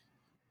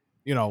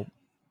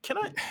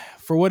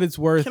for what it's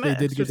worth, they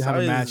did get to have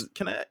a match.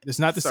 It's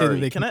not to say that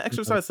they can I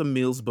exercise some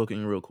Meelz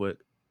booking real quick?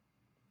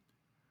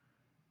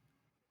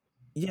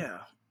 Yeah.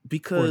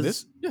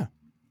 Because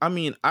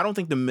I don't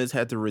think the Miz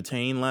had to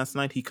retain last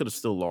night. He could have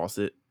still lost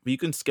it. But you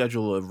can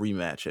schedule a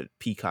rematch at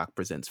Peacock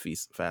Presents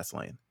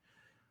Fastlane.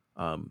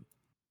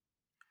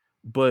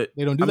 But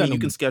They don't do I that mean, no you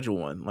can more. schedule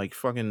one. Like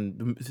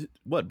fucking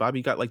what?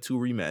 Bobby got like 2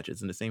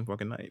 rematches in the same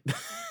fucking night.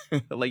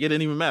 Like it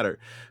didn't even matter.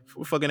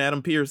 Fucking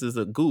Adam Pearce is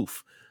a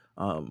goof.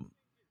 Um,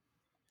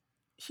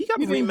 he got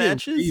He didn't get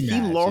rematches.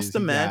 He lost rematches. the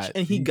match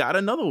and he got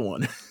another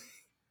one.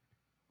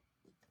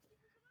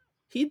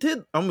 He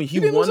did. I mean, he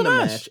didn't lose won a the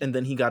match. match and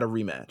then he got a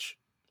rematch.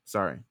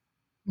 Sorry,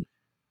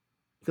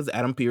 because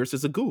Adam Pearce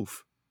is a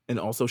goof, and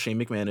also Shane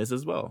McMahon is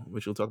as well,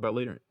 which we'll talk about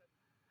later.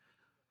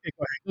 Okay,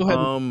 go ahead.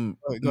 Go ahead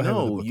with the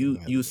No,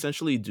 booking. you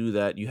essentially do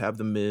that. You have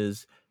the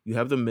Miz,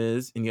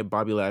 and you have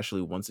Bobby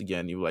Lashley once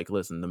again. You're like,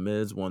 listen, the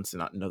Miz wants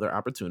another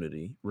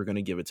opportunity. We're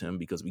gonna give it to him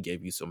because we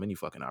gave you so many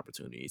fucking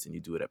opportunities, and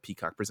you do it at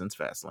Peacock Presents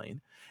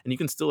Fastlane, and you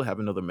can still have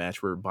another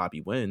match where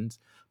Bobby wins,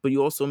 but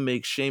you also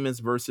make Sheamus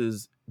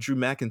versus Drew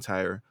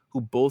McIntyre, who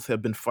both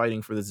have been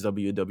fighting for this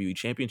WWE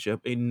Championship,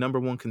 a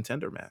 #1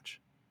 contender match.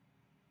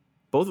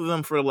 Both of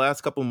them for the last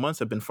couple of months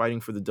have been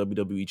fighting for the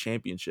WWE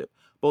Championship.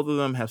 Both of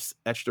them have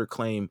etched their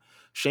claim.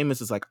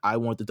 Sheamus is like, I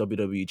want the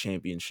WWE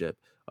Championship.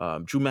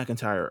 Drew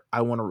McIntyre,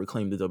 I want to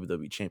reclaim the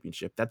WWE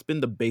Championship. That's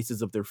been the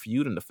basis of their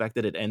feud, and the fact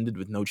that it ended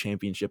with no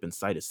championship in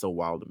sight is so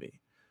wild to me.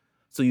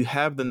 So you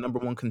have the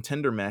 #1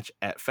 contender match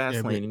at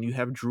Fastlane, and you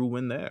have Drew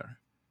win there.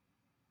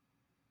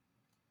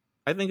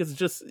 I think it's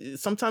just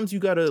sometimes you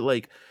gotta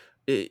like,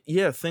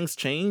 things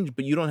change,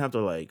 but you don't have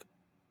to like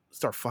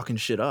start fucking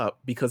shit up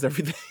because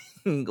everything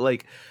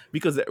like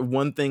because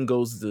one thing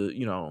goes to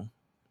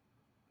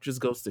just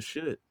goes to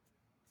shit.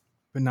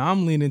 But now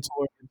I'm leaning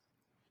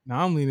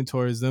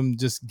towards them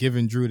just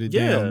giving Drew the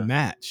damn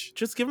match.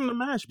 Just give him the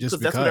match Just because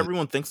that's what because.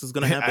 everyone thinks is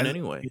going to happen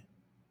anyway.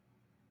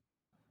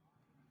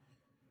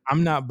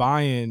 I'm not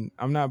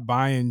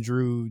buying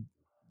Drew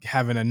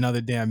having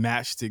another damn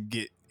match to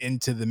get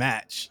into the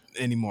match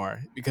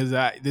anymore because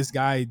this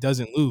guy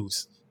doesn't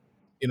lose,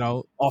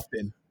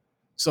 often.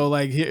 So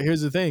like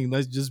here's the thing,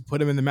 let's just put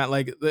him in the match.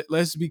 Like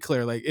let's be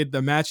clear, like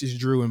the match is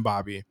Drew and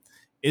Bobby.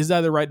 Is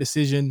that the right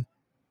decision?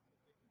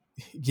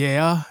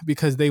 Yeah,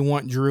 because they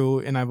want Drew,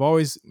 and I've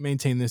always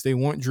maintained this, they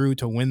want Drew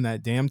to win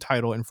that damn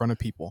title in front of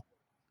people.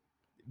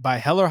 By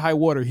hell or high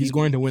water, he's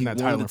going to win that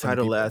title in front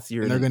of people. Last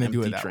year, and they're going to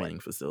empty do it that training way.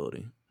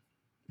 facility.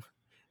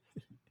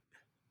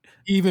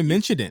 He even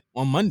mentioned it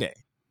on Monday.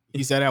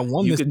 He said, "I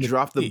won you this." You could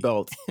drop the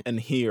belt and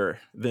hear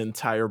the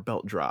entire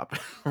belt drop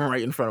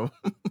right in front of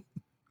him.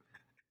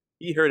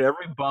 He heard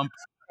every bump,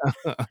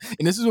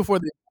 and this is before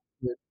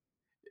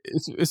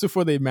it's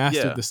before they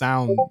mastered the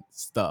sound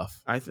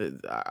stuff. I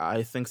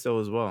think so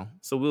as well.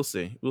 So we'll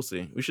see.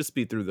 We should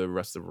speed through the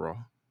rest of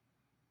Raw.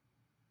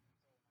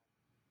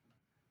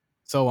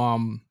 So I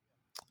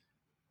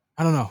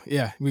don't know.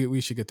 Yeah,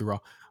 we should get through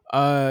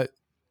Raw.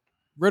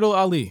 Riddle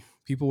Ali.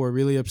 People were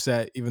really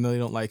upset, even though they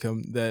don't like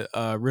him, that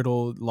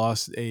Riddle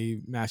lost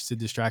a match to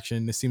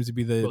Distraction. This seems to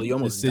be the he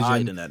almost decision.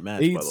 died in that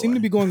match. They by the seem way.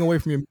 to be going away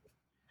from your.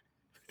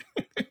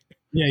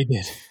 Yeah, he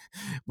did.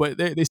 But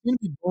they seem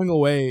to be going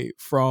away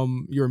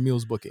from your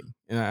Meelz booking,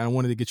 and I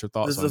wanted to get your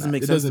thoughts on that. This doesn't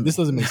make sense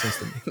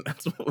to me.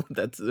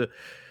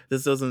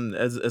 This doesn't.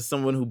 As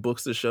someone who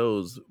books the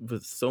shows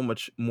with so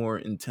much more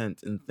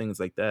intent and things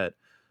like that,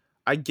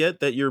 I get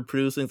that you're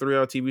producing a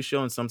 3-hour TV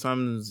show, and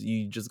sometimes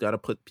you just got to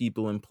put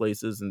people in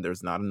places, and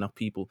there's not enough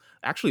people.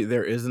 Actually,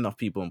 there is enough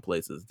people in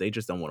places. They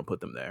just don't want to put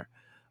them there.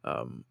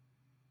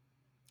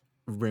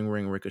 Ring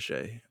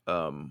Ricochet.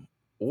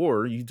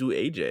 Or you do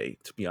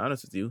AJ, to be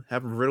honest with you.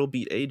 Have Riddle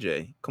beat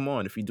AJ. Come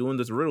on, if you're doing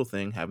this Riddle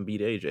thing, have him beat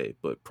AJ.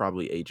 But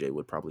probably AJ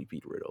would probably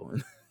beat Riddle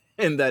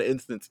in that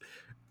instance.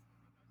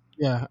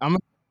 Yeah,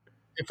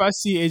 if I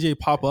see AJ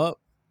pop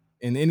up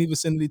in any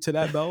vicinity to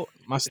that belt,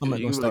 my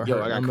stomach gonna start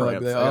hurting. I'm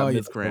cramps. I got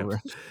mid cramps.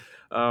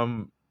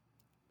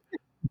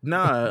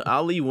 Nah,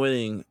 Ali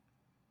winning,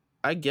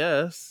 I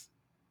guess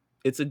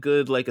it's a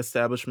good like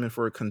establishment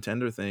for a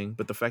contender thing,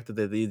 but the fact that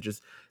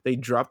they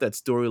dropped that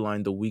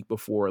storyline the week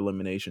before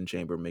Elimination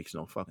Chamber makes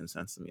no fucking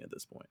sense to me at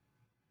this point.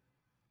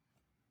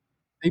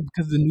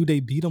 Because the New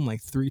Day beat him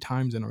like 3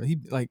 times in a row. He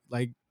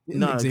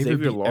Xavier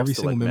beat lost every to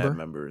single member. Mad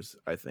members,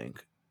 I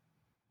think.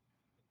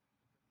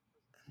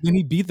 Then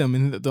he beat them,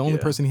 and the only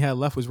person he had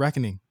left was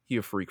Reckoning. He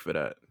a freak for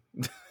that.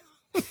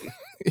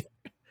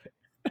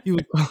 He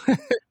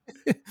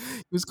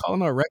was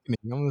calling out Reckoning.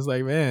 I was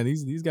like, man,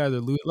 these guys are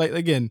losing. Like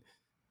again,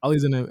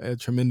 Ali's a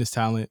tremendous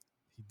talent.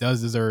 He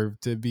does deserve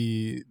to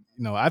be.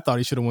 I thought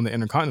he should have won the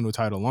Intercontinental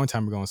title a long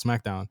time ago on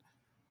SmackDown.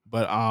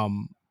 But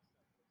I'm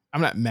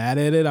not mad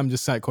at it. I'm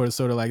just like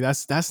sort of like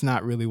that's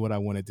not really what I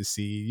wanted to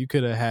see. You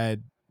could have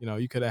had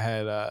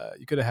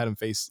him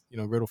face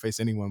Riddle face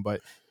anyone,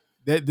 but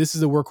this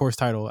is a workhorse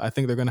title. I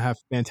think they're going to have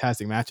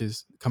fantastic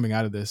matches coming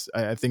out of this.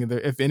 I think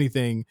if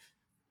anything,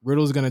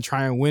 Riddle's going to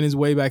try and win his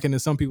way back into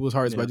some people's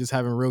hearts by just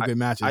having real good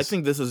matches. I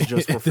think this is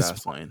just for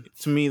Fastlane.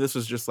 To me, this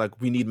is just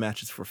like we need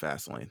matches for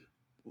Fastlane.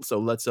 So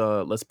let's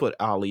put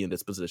Ali in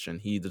this position.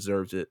 He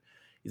deserves it.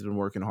 He's been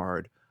working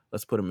hard.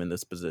 Let's put him in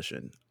this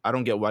position. I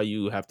don't get why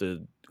you have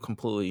to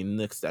completely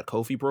nix that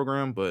Kofi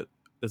program, but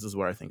this is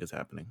what I think is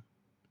happening.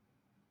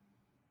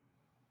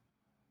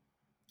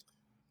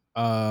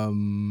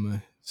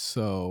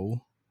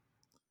 So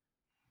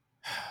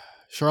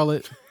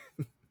Charlotte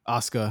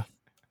Asuka.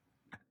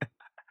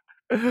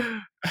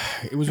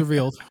 It was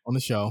revealed on the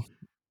show.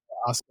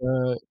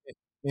 Asuka,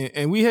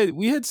 and we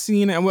had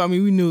seen it. I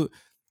mean, we knew.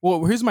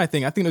 Well, here's my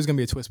thing. I think there's gonna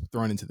be a twist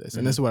thrown into this,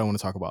 and this is what I want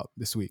to talk about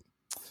this week.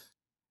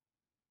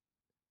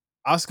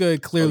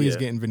 Asuka clearly is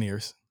getting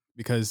veneers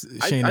because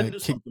Shayna I knew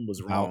kicked something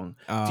was out.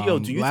 wrong. Yo,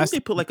 do you think they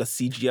put like a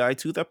CGI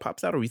tooth that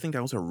pops out, or you think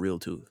that was a real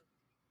tooth?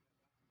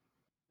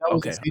 That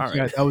was Okay, a all CGI.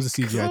 right. That was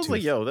a Because I CGI was tooth.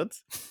 like, yo,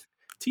 that's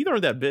teeth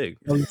aren't that big.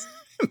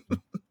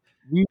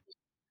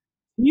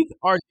 Teeth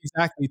are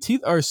exactly.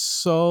 Teeth are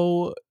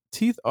so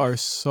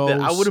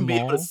That I wouldn't be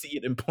able to small see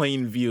it in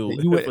plain view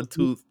that you if would a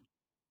tooth.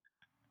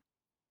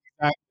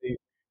 exactly.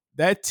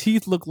 That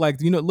teeth look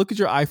like, you know, look at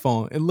your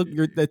iPhone and look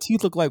that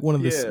teeth look like one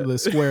of the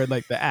square,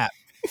 like the app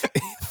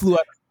flew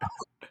out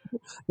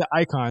the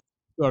icon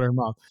out of her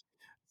mouth.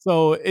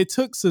 So it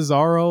took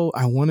Cesaro,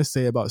 I want to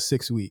say about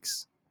 6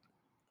 weeks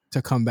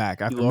to come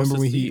back. I He lost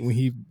remember his when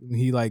teeth?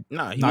 he like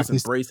Nah, he knocked was in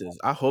his braces.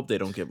 I hope they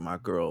don't give my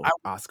girl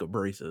Oscar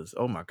braces.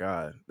 Oh my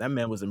god, that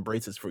man was in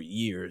braces for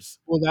years.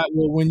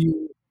 when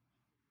you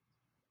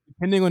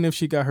depending on if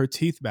she got her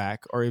teeth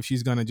back or if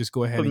she's gonna just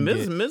go ahead But and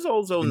get Miz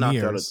also knocked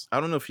out. veneers. I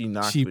don't know if she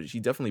knocked, She but she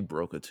definitely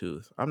broke a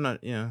tooth. I'm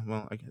not. Yeah,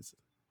 well, I guess.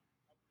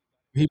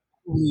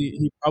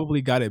 he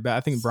probably got it back.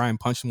 I think Bryan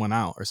punched one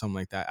out or something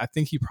like that. I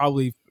think he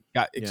probably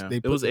got. Yeah, They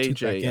it put was the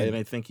tooth back AJ, and in.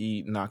 I think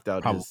he knocked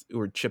out Probably. his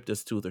or chipped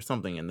his tooth or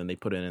something, and then they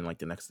put it in like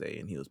the next day,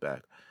 and he was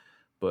back.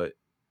 But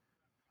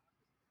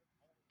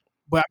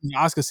I mean,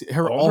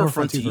 Asuka, all her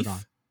front teeth were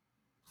gone.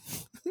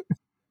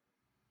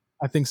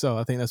 I think so.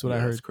 I think that's what I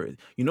heard. That's crazy.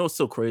 You know what's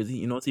so crazy?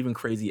 You know what's even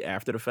crazy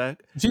after the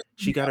fact?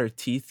 She got her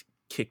teeth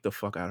kicked the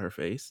fuck out of her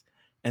face,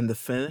 and the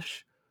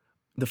finish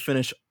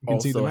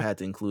also had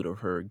to include of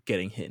her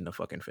getting hit in the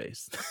fucking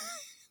face.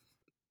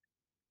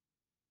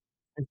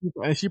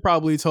 And she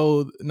probably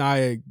told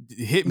Nia,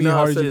 "Hit me No,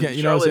 hard as you can."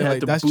 You know what I'm saying?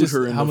 Like that's just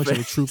how much of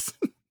a troop.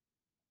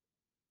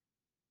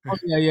 Oh,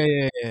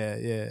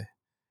 yeah.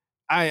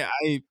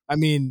 I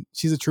mean,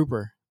 she's a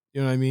trooper. You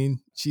know what I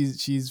mean?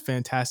 She's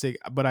fantastic,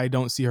 but I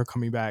don't see her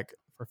coming back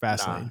for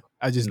Fastlane.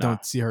 I just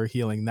don't see her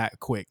healing that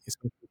quick,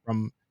 especially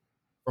from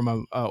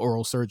a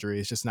oral surgery.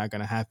 It's just not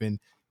going to happen.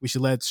 We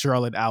should let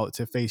Charlotte out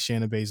to face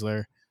Shayna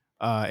Baszler,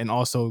 and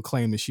also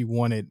claim that she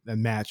wanted a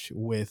match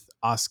with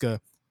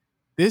Asuka.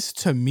 This,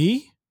 to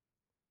me,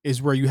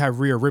 is where you have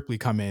Rhea Ripley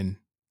come in,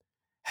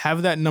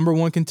 have that number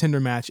one contender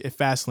match at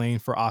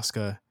Fastlane for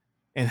Asuka,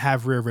 and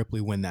have Rhea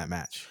Ripley win that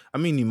match. I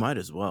mean, you might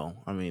as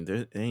well. I mean,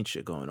 there ain't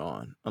shit going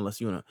on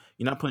unless you're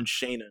not putting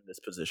Shayna in this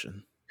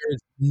position.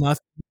 There's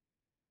nothing.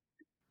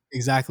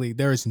 Exactly.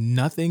 There is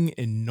nothing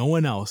and no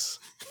one else.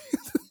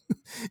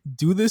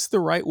 Do this the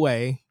right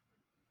way.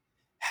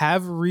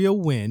 Have Rhea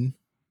win.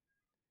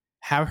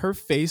 Have her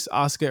face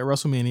Asuka at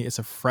WrestleMania. It's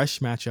a fresh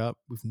matchup.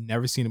 We've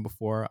never seen it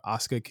before.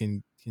 Asuka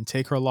can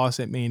take her loss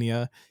at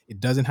Mania. It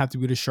doesn't have to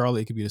be to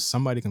Charlotte. It could be to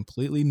somebody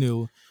completely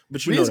new.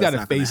 But Rhea's got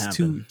to face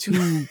two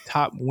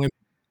top women.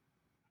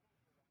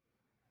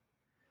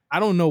 I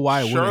don't know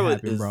why it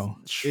wouldn't happen, bro.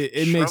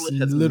 It makes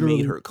literally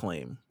made her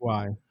claim.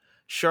 Why?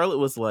 Charlotte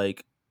was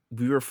like,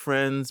 we were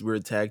friends, we were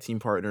tag team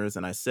partners,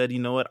 and I said, you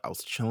know what? I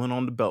was chilling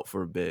on the belt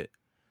for a bit.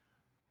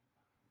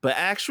 But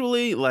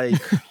actually,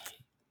 like,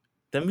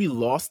 then we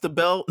lost the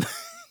belt.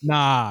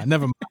 Nah,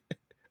 never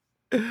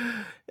mind.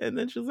 And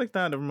then she was like,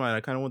 nah, never mind.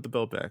 I kind of want the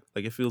belt back.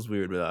 Like, it feels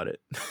weird without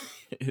it.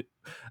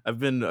 I've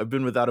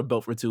been without a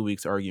belt for 2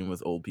 weeks arguing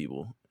with old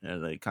people.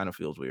 And it kind of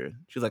feels weird.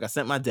 She's like, I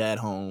sent my dad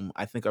home.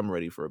 I think I'm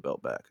ready for a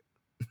belt back.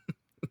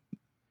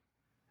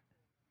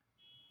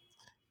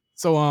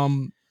 So,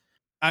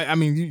 I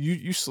mean,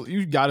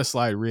 you got to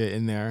slide Rhea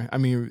in there. I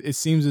mean, it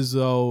seems as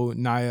though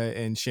Nia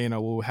and Shayna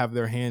will have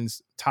their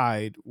hands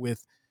tied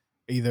with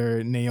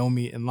either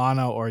Naomi and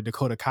Lana or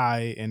Dakota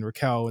Kai and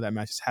Raquel. That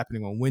match is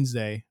happening on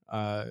Wednesday.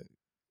 I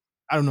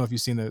don't know if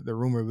you've seen the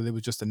rumor, but it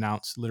was just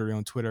announced literally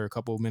on Twitter a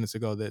couple of minutes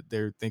ago that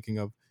they're thinking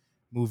of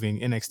moving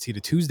NXT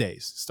to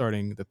Tuesdays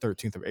starting the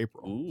 13th of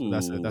April.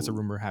 So that's a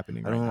rumor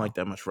happening. I don't like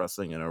that much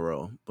wrestling in a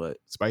row, but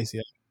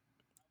spicy.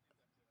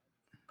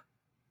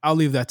 I'll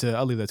leave that to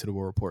the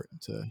War Report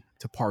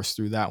to parse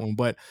through that one.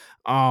 But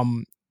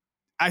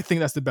I think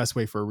that's the best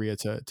way for Rhea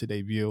to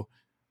debut.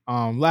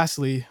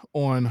 Lastly,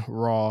 on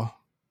Raw,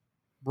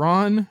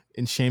 Braun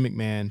and Shane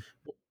McMahon.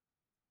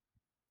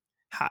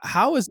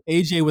 How is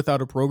AJ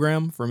without a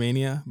program for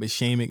Mania, but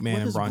Shane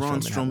McMahon and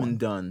Braun Strowman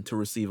done to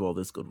receive all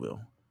this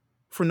goodwill?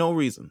 For no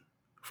reason.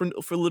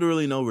 For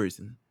literally no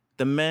reason.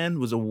 The man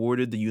was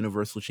awarded the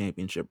Universal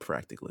Championship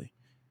practically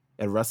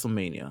at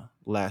WrestleMania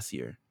last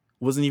year.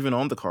 Wasn't even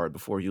on the card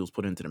before he was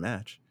put into the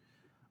match.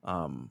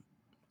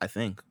 I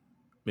think.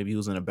 Maybe he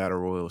was in a battle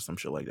royal or some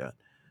shit like that.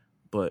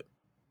 But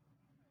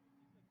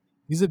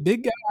he's a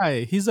big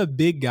guy. He's a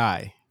big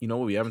guy. You know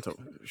what? We haven't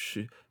talked.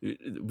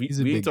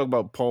 We ain't talk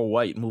about Paul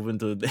White moving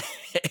to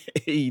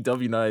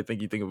AEW now. I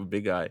think you think of a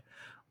big guy.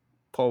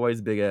 Paul White's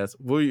big ass.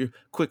 What are your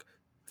quick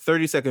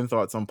 30-second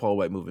thoughts on Paul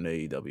White moving to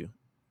AEW?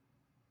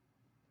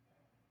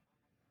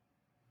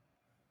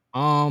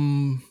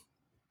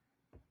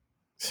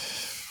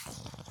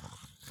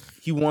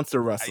 he wants to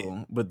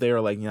wrestle, but they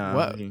were like, "Nah,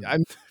 What you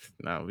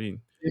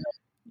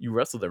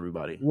wrestled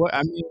everybody." what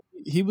I mean,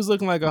 he was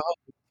looking like a hoe.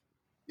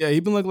 Yeah,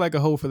 he's been looking like a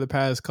hoe for the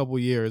past couple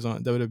years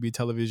on WWE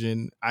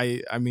television.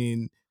 I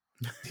mean,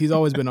 he's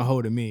always been a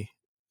hoe to me,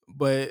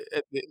 but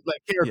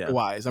like character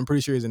wise, I'm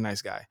pretty sure he's a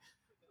nice guy.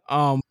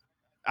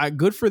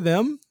 Good for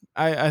them.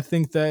 I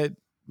think that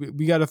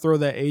we got to throw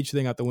that age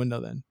thing out the window.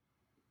 Then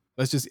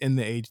let's just end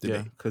the age debate.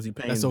 Yeah, because he's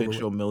paying Big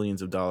Show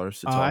millions of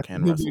dollars to talk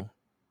and wrestle.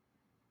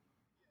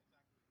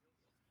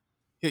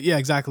 Yeah,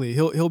 exactly.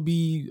 He'll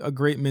be a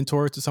great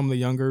mentor to some of the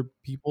younger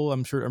people.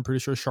 I'm pretty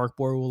sure Shark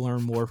Boy will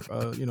learn more,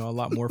 a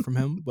lot more from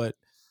him. But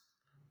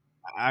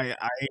I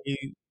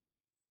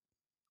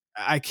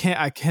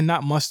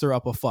cannot muster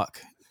up a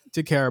fuck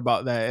to care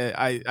about that.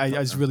 I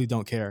just really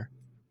don't care.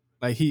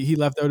 Like he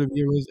left out of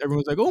the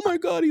everyone's like, oh my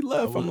god, he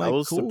left. I'm like, I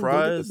was cool,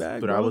 surprised,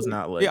 bag, but bro. I was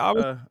not like,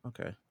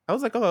 okay. I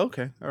was like, oh,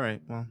 okay, all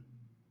right. Well,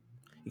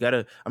 you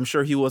gotta. I'm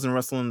sure he wasn't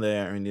wrestling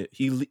there, and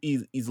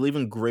he's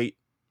leaving great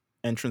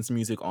entrance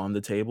music on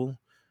the table.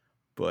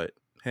 But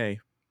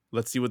hey,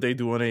 let's see what they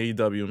do on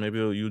AEW. Maybe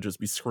you'll just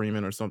be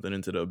screaming or something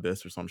into the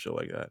abyss or some shit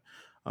like that.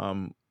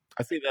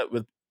 I say that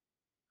with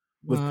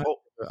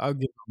Paul, I'll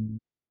give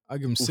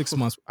him 6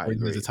 months before he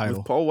wins the title.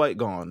 With Paul White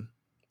gone,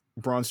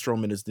 Braun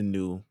Strowman is the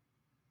new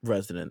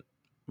resident,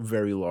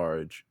 very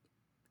large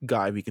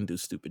guy we can do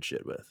stupid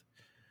shit with.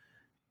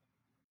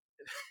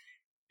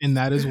 And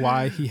that is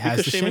why he has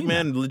because the Shane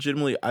McMahon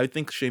legitimately, I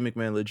think Shane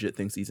McMahon legit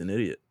thinks he's an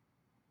idiot.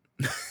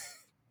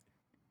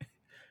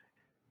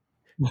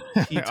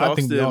 He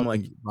talks to him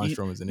like Braun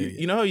Strowman's an idiot.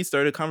 You know how he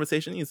started a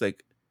conversation? He's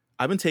like,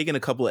 I've been taking a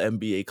couple of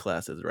MBA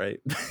classes,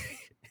 right?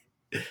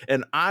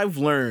 And I've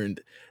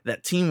learned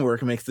that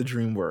teamwork makes the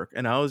dream work.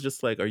 And I was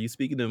just like, are you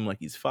speaking to him like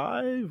he's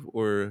 5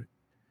 or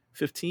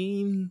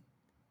 15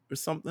 or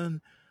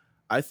something?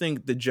 I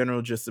think the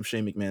general gist of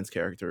Shane McMahon's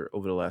character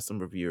over the last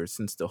number of years,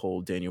 since the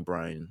whole Daniel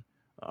Bryan,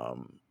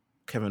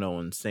 Kevin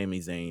Owens, Sami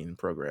Zayn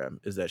program,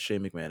 is that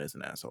Shane McMahon is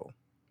an asshole.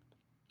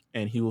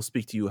 And he will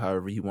speak to you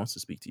however he wants to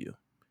speak to you.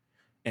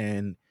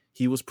 And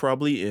he was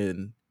probably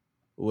in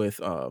with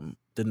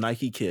the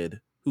Nike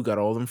kid who got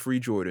all them free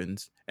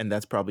Jordans, and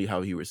that's probably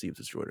how he received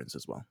his Jordans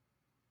as well.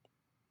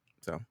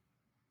 So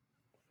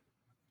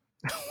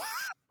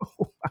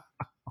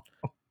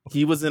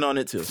he was in on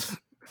it too.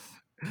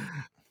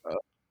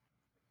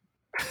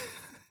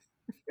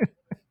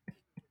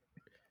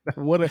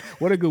 What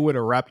a good way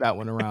to wrap that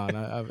one around.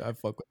 I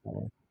fuck with that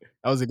one.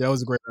 That was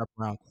a great wrap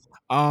around.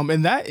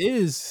 And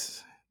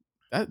is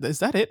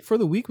that it for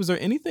the week? Was there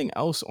anything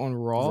else on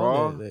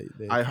Raw? That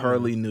I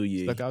hardly knew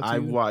you. I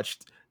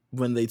watched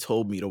when they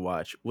told me to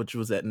watch, which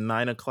was at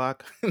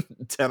 9:00,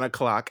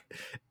 10:00,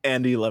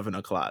 and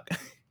 11:00,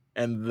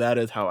 and that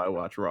is how I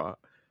watch Raw.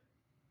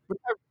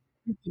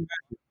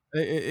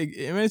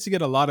 It managed to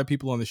get a lot of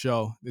people on the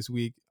show this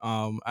week.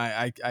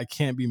 I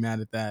can't be mad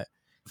at that.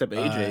 Except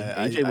AJ.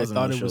 AJ wasn't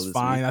on the show. I thought it was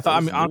fine. Week. I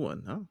thought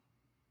huh?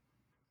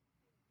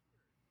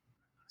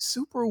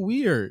 Super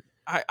weird.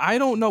 I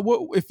don't know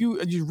what if you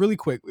really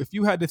quick, if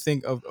you had to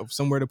think of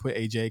somewhere to put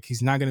AJ,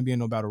 he's not going to be in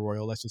no battle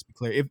royal. Let's just be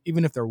clear.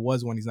 Even if there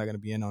was one, he's not going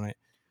to be in on it.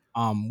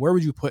 Where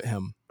would you put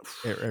him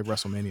at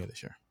WrestleMania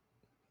this year?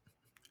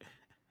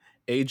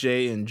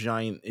 AJ and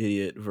Giant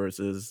Idiot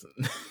versus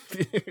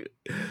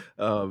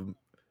the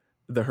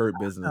Hurt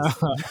Business.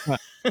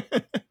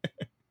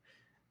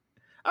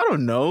 I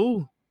don't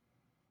know.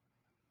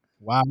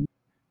 Wow.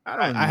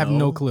 I have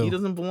no clue. He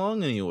doesn't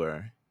belong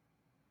anywhere.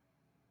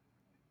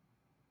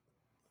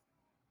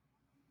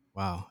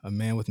 Wow, a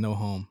man with no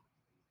home.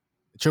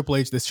 This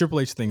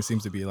Triple H thing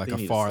seems to be like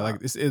they a far like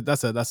they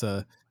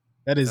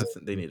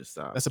need to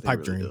stop. That's a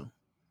pipe dream. Do.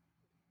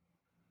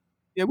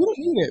 Yeah, we don't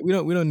need it.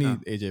 We don't need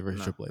AJ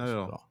versus Triple H at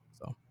all.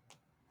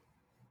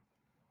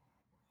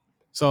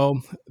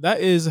 So that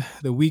is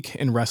the week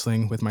in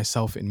wrestling with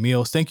myself and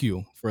Meelz. Thank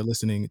you for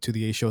listening to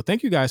the A Show.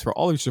 Thank you guys for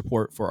all your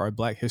support for our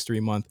Black History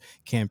Month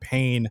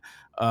campaign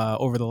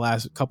over the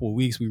last couple of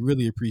weeks. We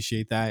really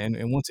appreciate that.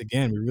 And once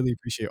again, we really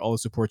appreciate all the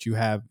support you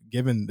have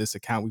given this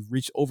account. We've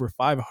reached over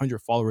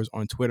 500 followers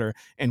on Twitter,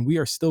 and we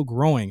are still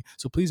growing.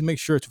 So please make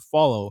sure to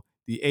follow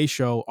the A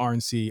Show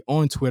RNC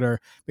on Twitter.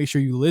 Make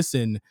sure you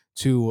listen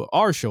to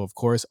our show, of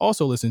course.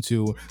 Also listen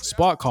to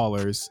Spot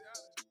Callers.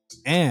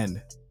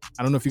 And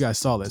I don't know if you guys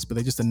saw this, but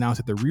they just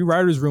announced that the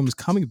Rewriters Room is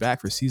coming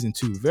back for season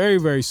 2 very,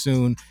 very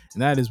soon.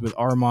 And that is with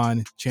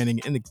Armand, Channing,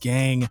 and the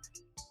gang.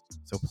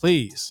 So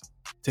please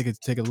take a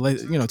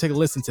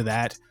listen to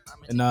that.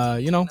 And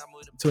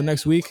until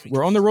next week,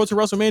 we're on the road to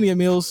WrestleMania,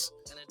 Meelz.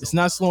 It's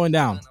not slowing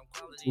down.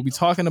 We'll be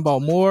talking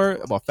about more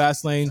about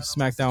Fastlane,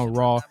 SmackDown,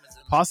 Raw,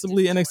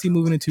 possibly NXT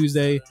moving to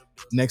Tuesday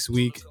next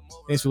week.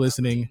 Thanks for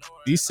listening.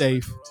 Be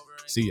safe.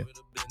 See ya.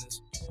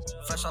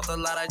 Fresh off the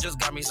lot, I just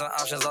got me some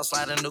options. I'll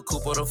slide in the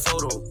coupe or the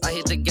photo. I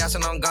hit the gas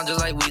and I'm gone just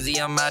like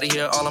Weezy. I'm out of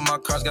here, all of my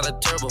cars got a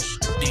turbo.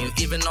 Do you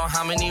even know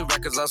how many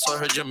records I saw?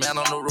 Heard your man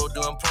on the road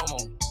doing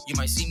promo. You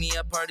might see me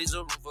at parties, a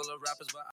room full of rappers, but